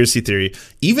conspiracy theory,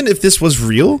 even if this was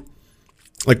real,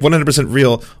 like 100%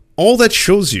 real, all that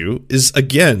shows you is,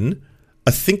 again,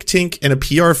 a think tank and a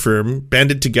PR firm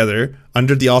banded together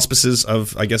under the auspices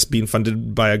of, I guess, being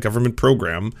funded by a government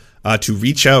program to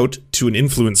reach out to an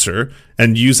influencer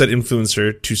and use that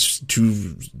influencer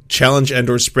to challenge and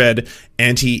or spread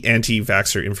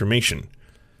anti-vaxxer information.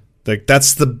 Like,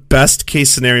 that's the best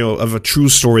case scenario of a true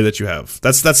story that you have.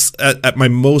 That's at my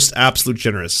most absolute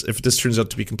generous, if this turns out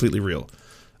to be completely real.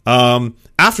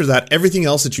 After that, everything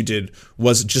else that you did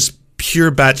was just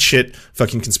pure batshit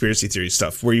fucking conspiracy theory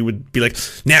stuff, where you would be like,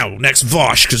 now next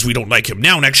Vosh because we don't like him,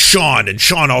 now next Sean, and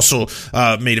Sean also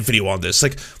made a video on this.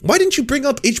 Like, why didn't you bring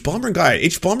up H Bomber Guy?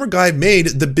 H Bomber Guy made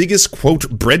the biggest quote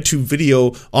breadtube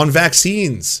video on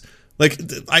vaccines. Like,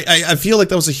 I feel like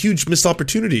that was a huge missed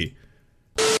opportunity.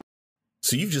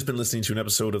 So you've just been listening to an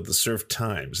episode of The Surf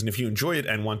Times, and if you enjoy it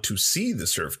and want to see The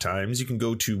Surf Times, you can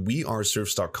go to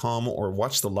wearesurfs.com or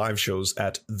watch the live shows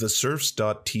at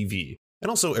thesurfs.tv. And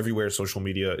also everywhere social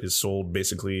media is sold,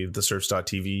 basically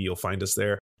thesurfs.tv, you'll find us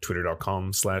there.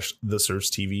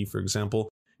 Twitter.com/thesurfstv, for example.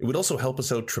 It would also help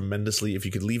us out tremendously if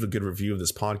you could leave a good review of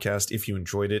this podcast if you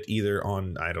enjoyed it, either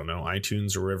on, I don't know,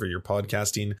 iTunes or wherever you're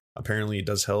podcasting. Apparently it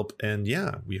does help, and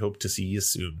yeah, we hope to see you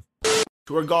soon.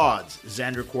 To our gods,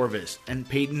 Xander Corvus and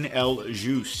Peyton L.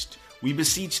 Juste, we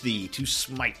beseech thee to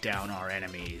smite down our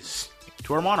enemies.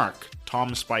 To our monarch,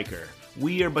 Tom Spiker,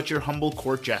 we are but your humble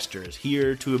court jesters,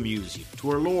 here to amuse you.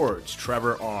 To our lords,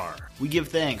 Trevor R., we give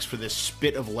thanks for this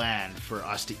spit of land for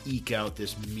us to eke out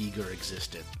this meager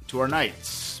existence. To our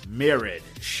knights, Merid,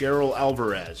 Cheryl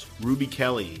Alvarez, Ruby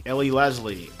Kelly, Ellie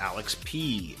Leslie, Alex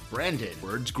P., Brandon,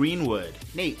 Words Greenwood,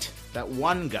 Nate, that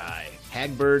one guy,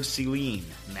 Hagbird Celine,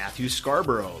 Matthew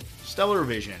Scarborough, Stellar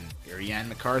Vision, Ariane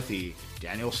McCarthy,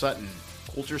 Daniel Sutton,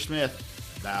 Coulter Smith,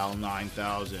 Val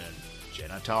 9000,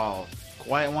 Jenna Tall,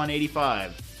 Quiet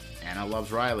 185, Anna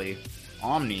Loves Riley,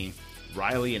 Omni,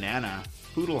 Riley and Anna,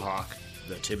 Poodlehawk,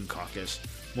 The Tim Caucus,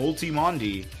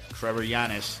 Multimondi, Trevor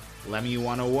Yanis, Lemmy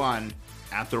 101,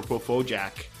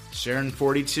 Anthropophojack, Saren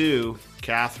 42,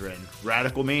 Catherine,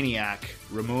 Radical Maniac,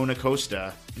 Ramon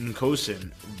Acosta,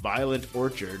 Nkosin, Violent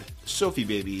Orchard, Sophie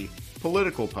Baby,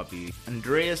 Political Puppy,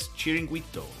 Andreas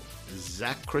Chiringuito,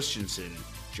 Zach Christensen,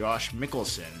 Josh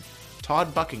Mickelson,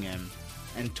 Todd Buckingham,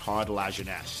 and Todd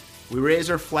Lajeunesse. We raise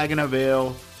our flag in a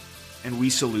veil, and we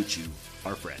salute you,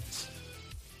 our friends.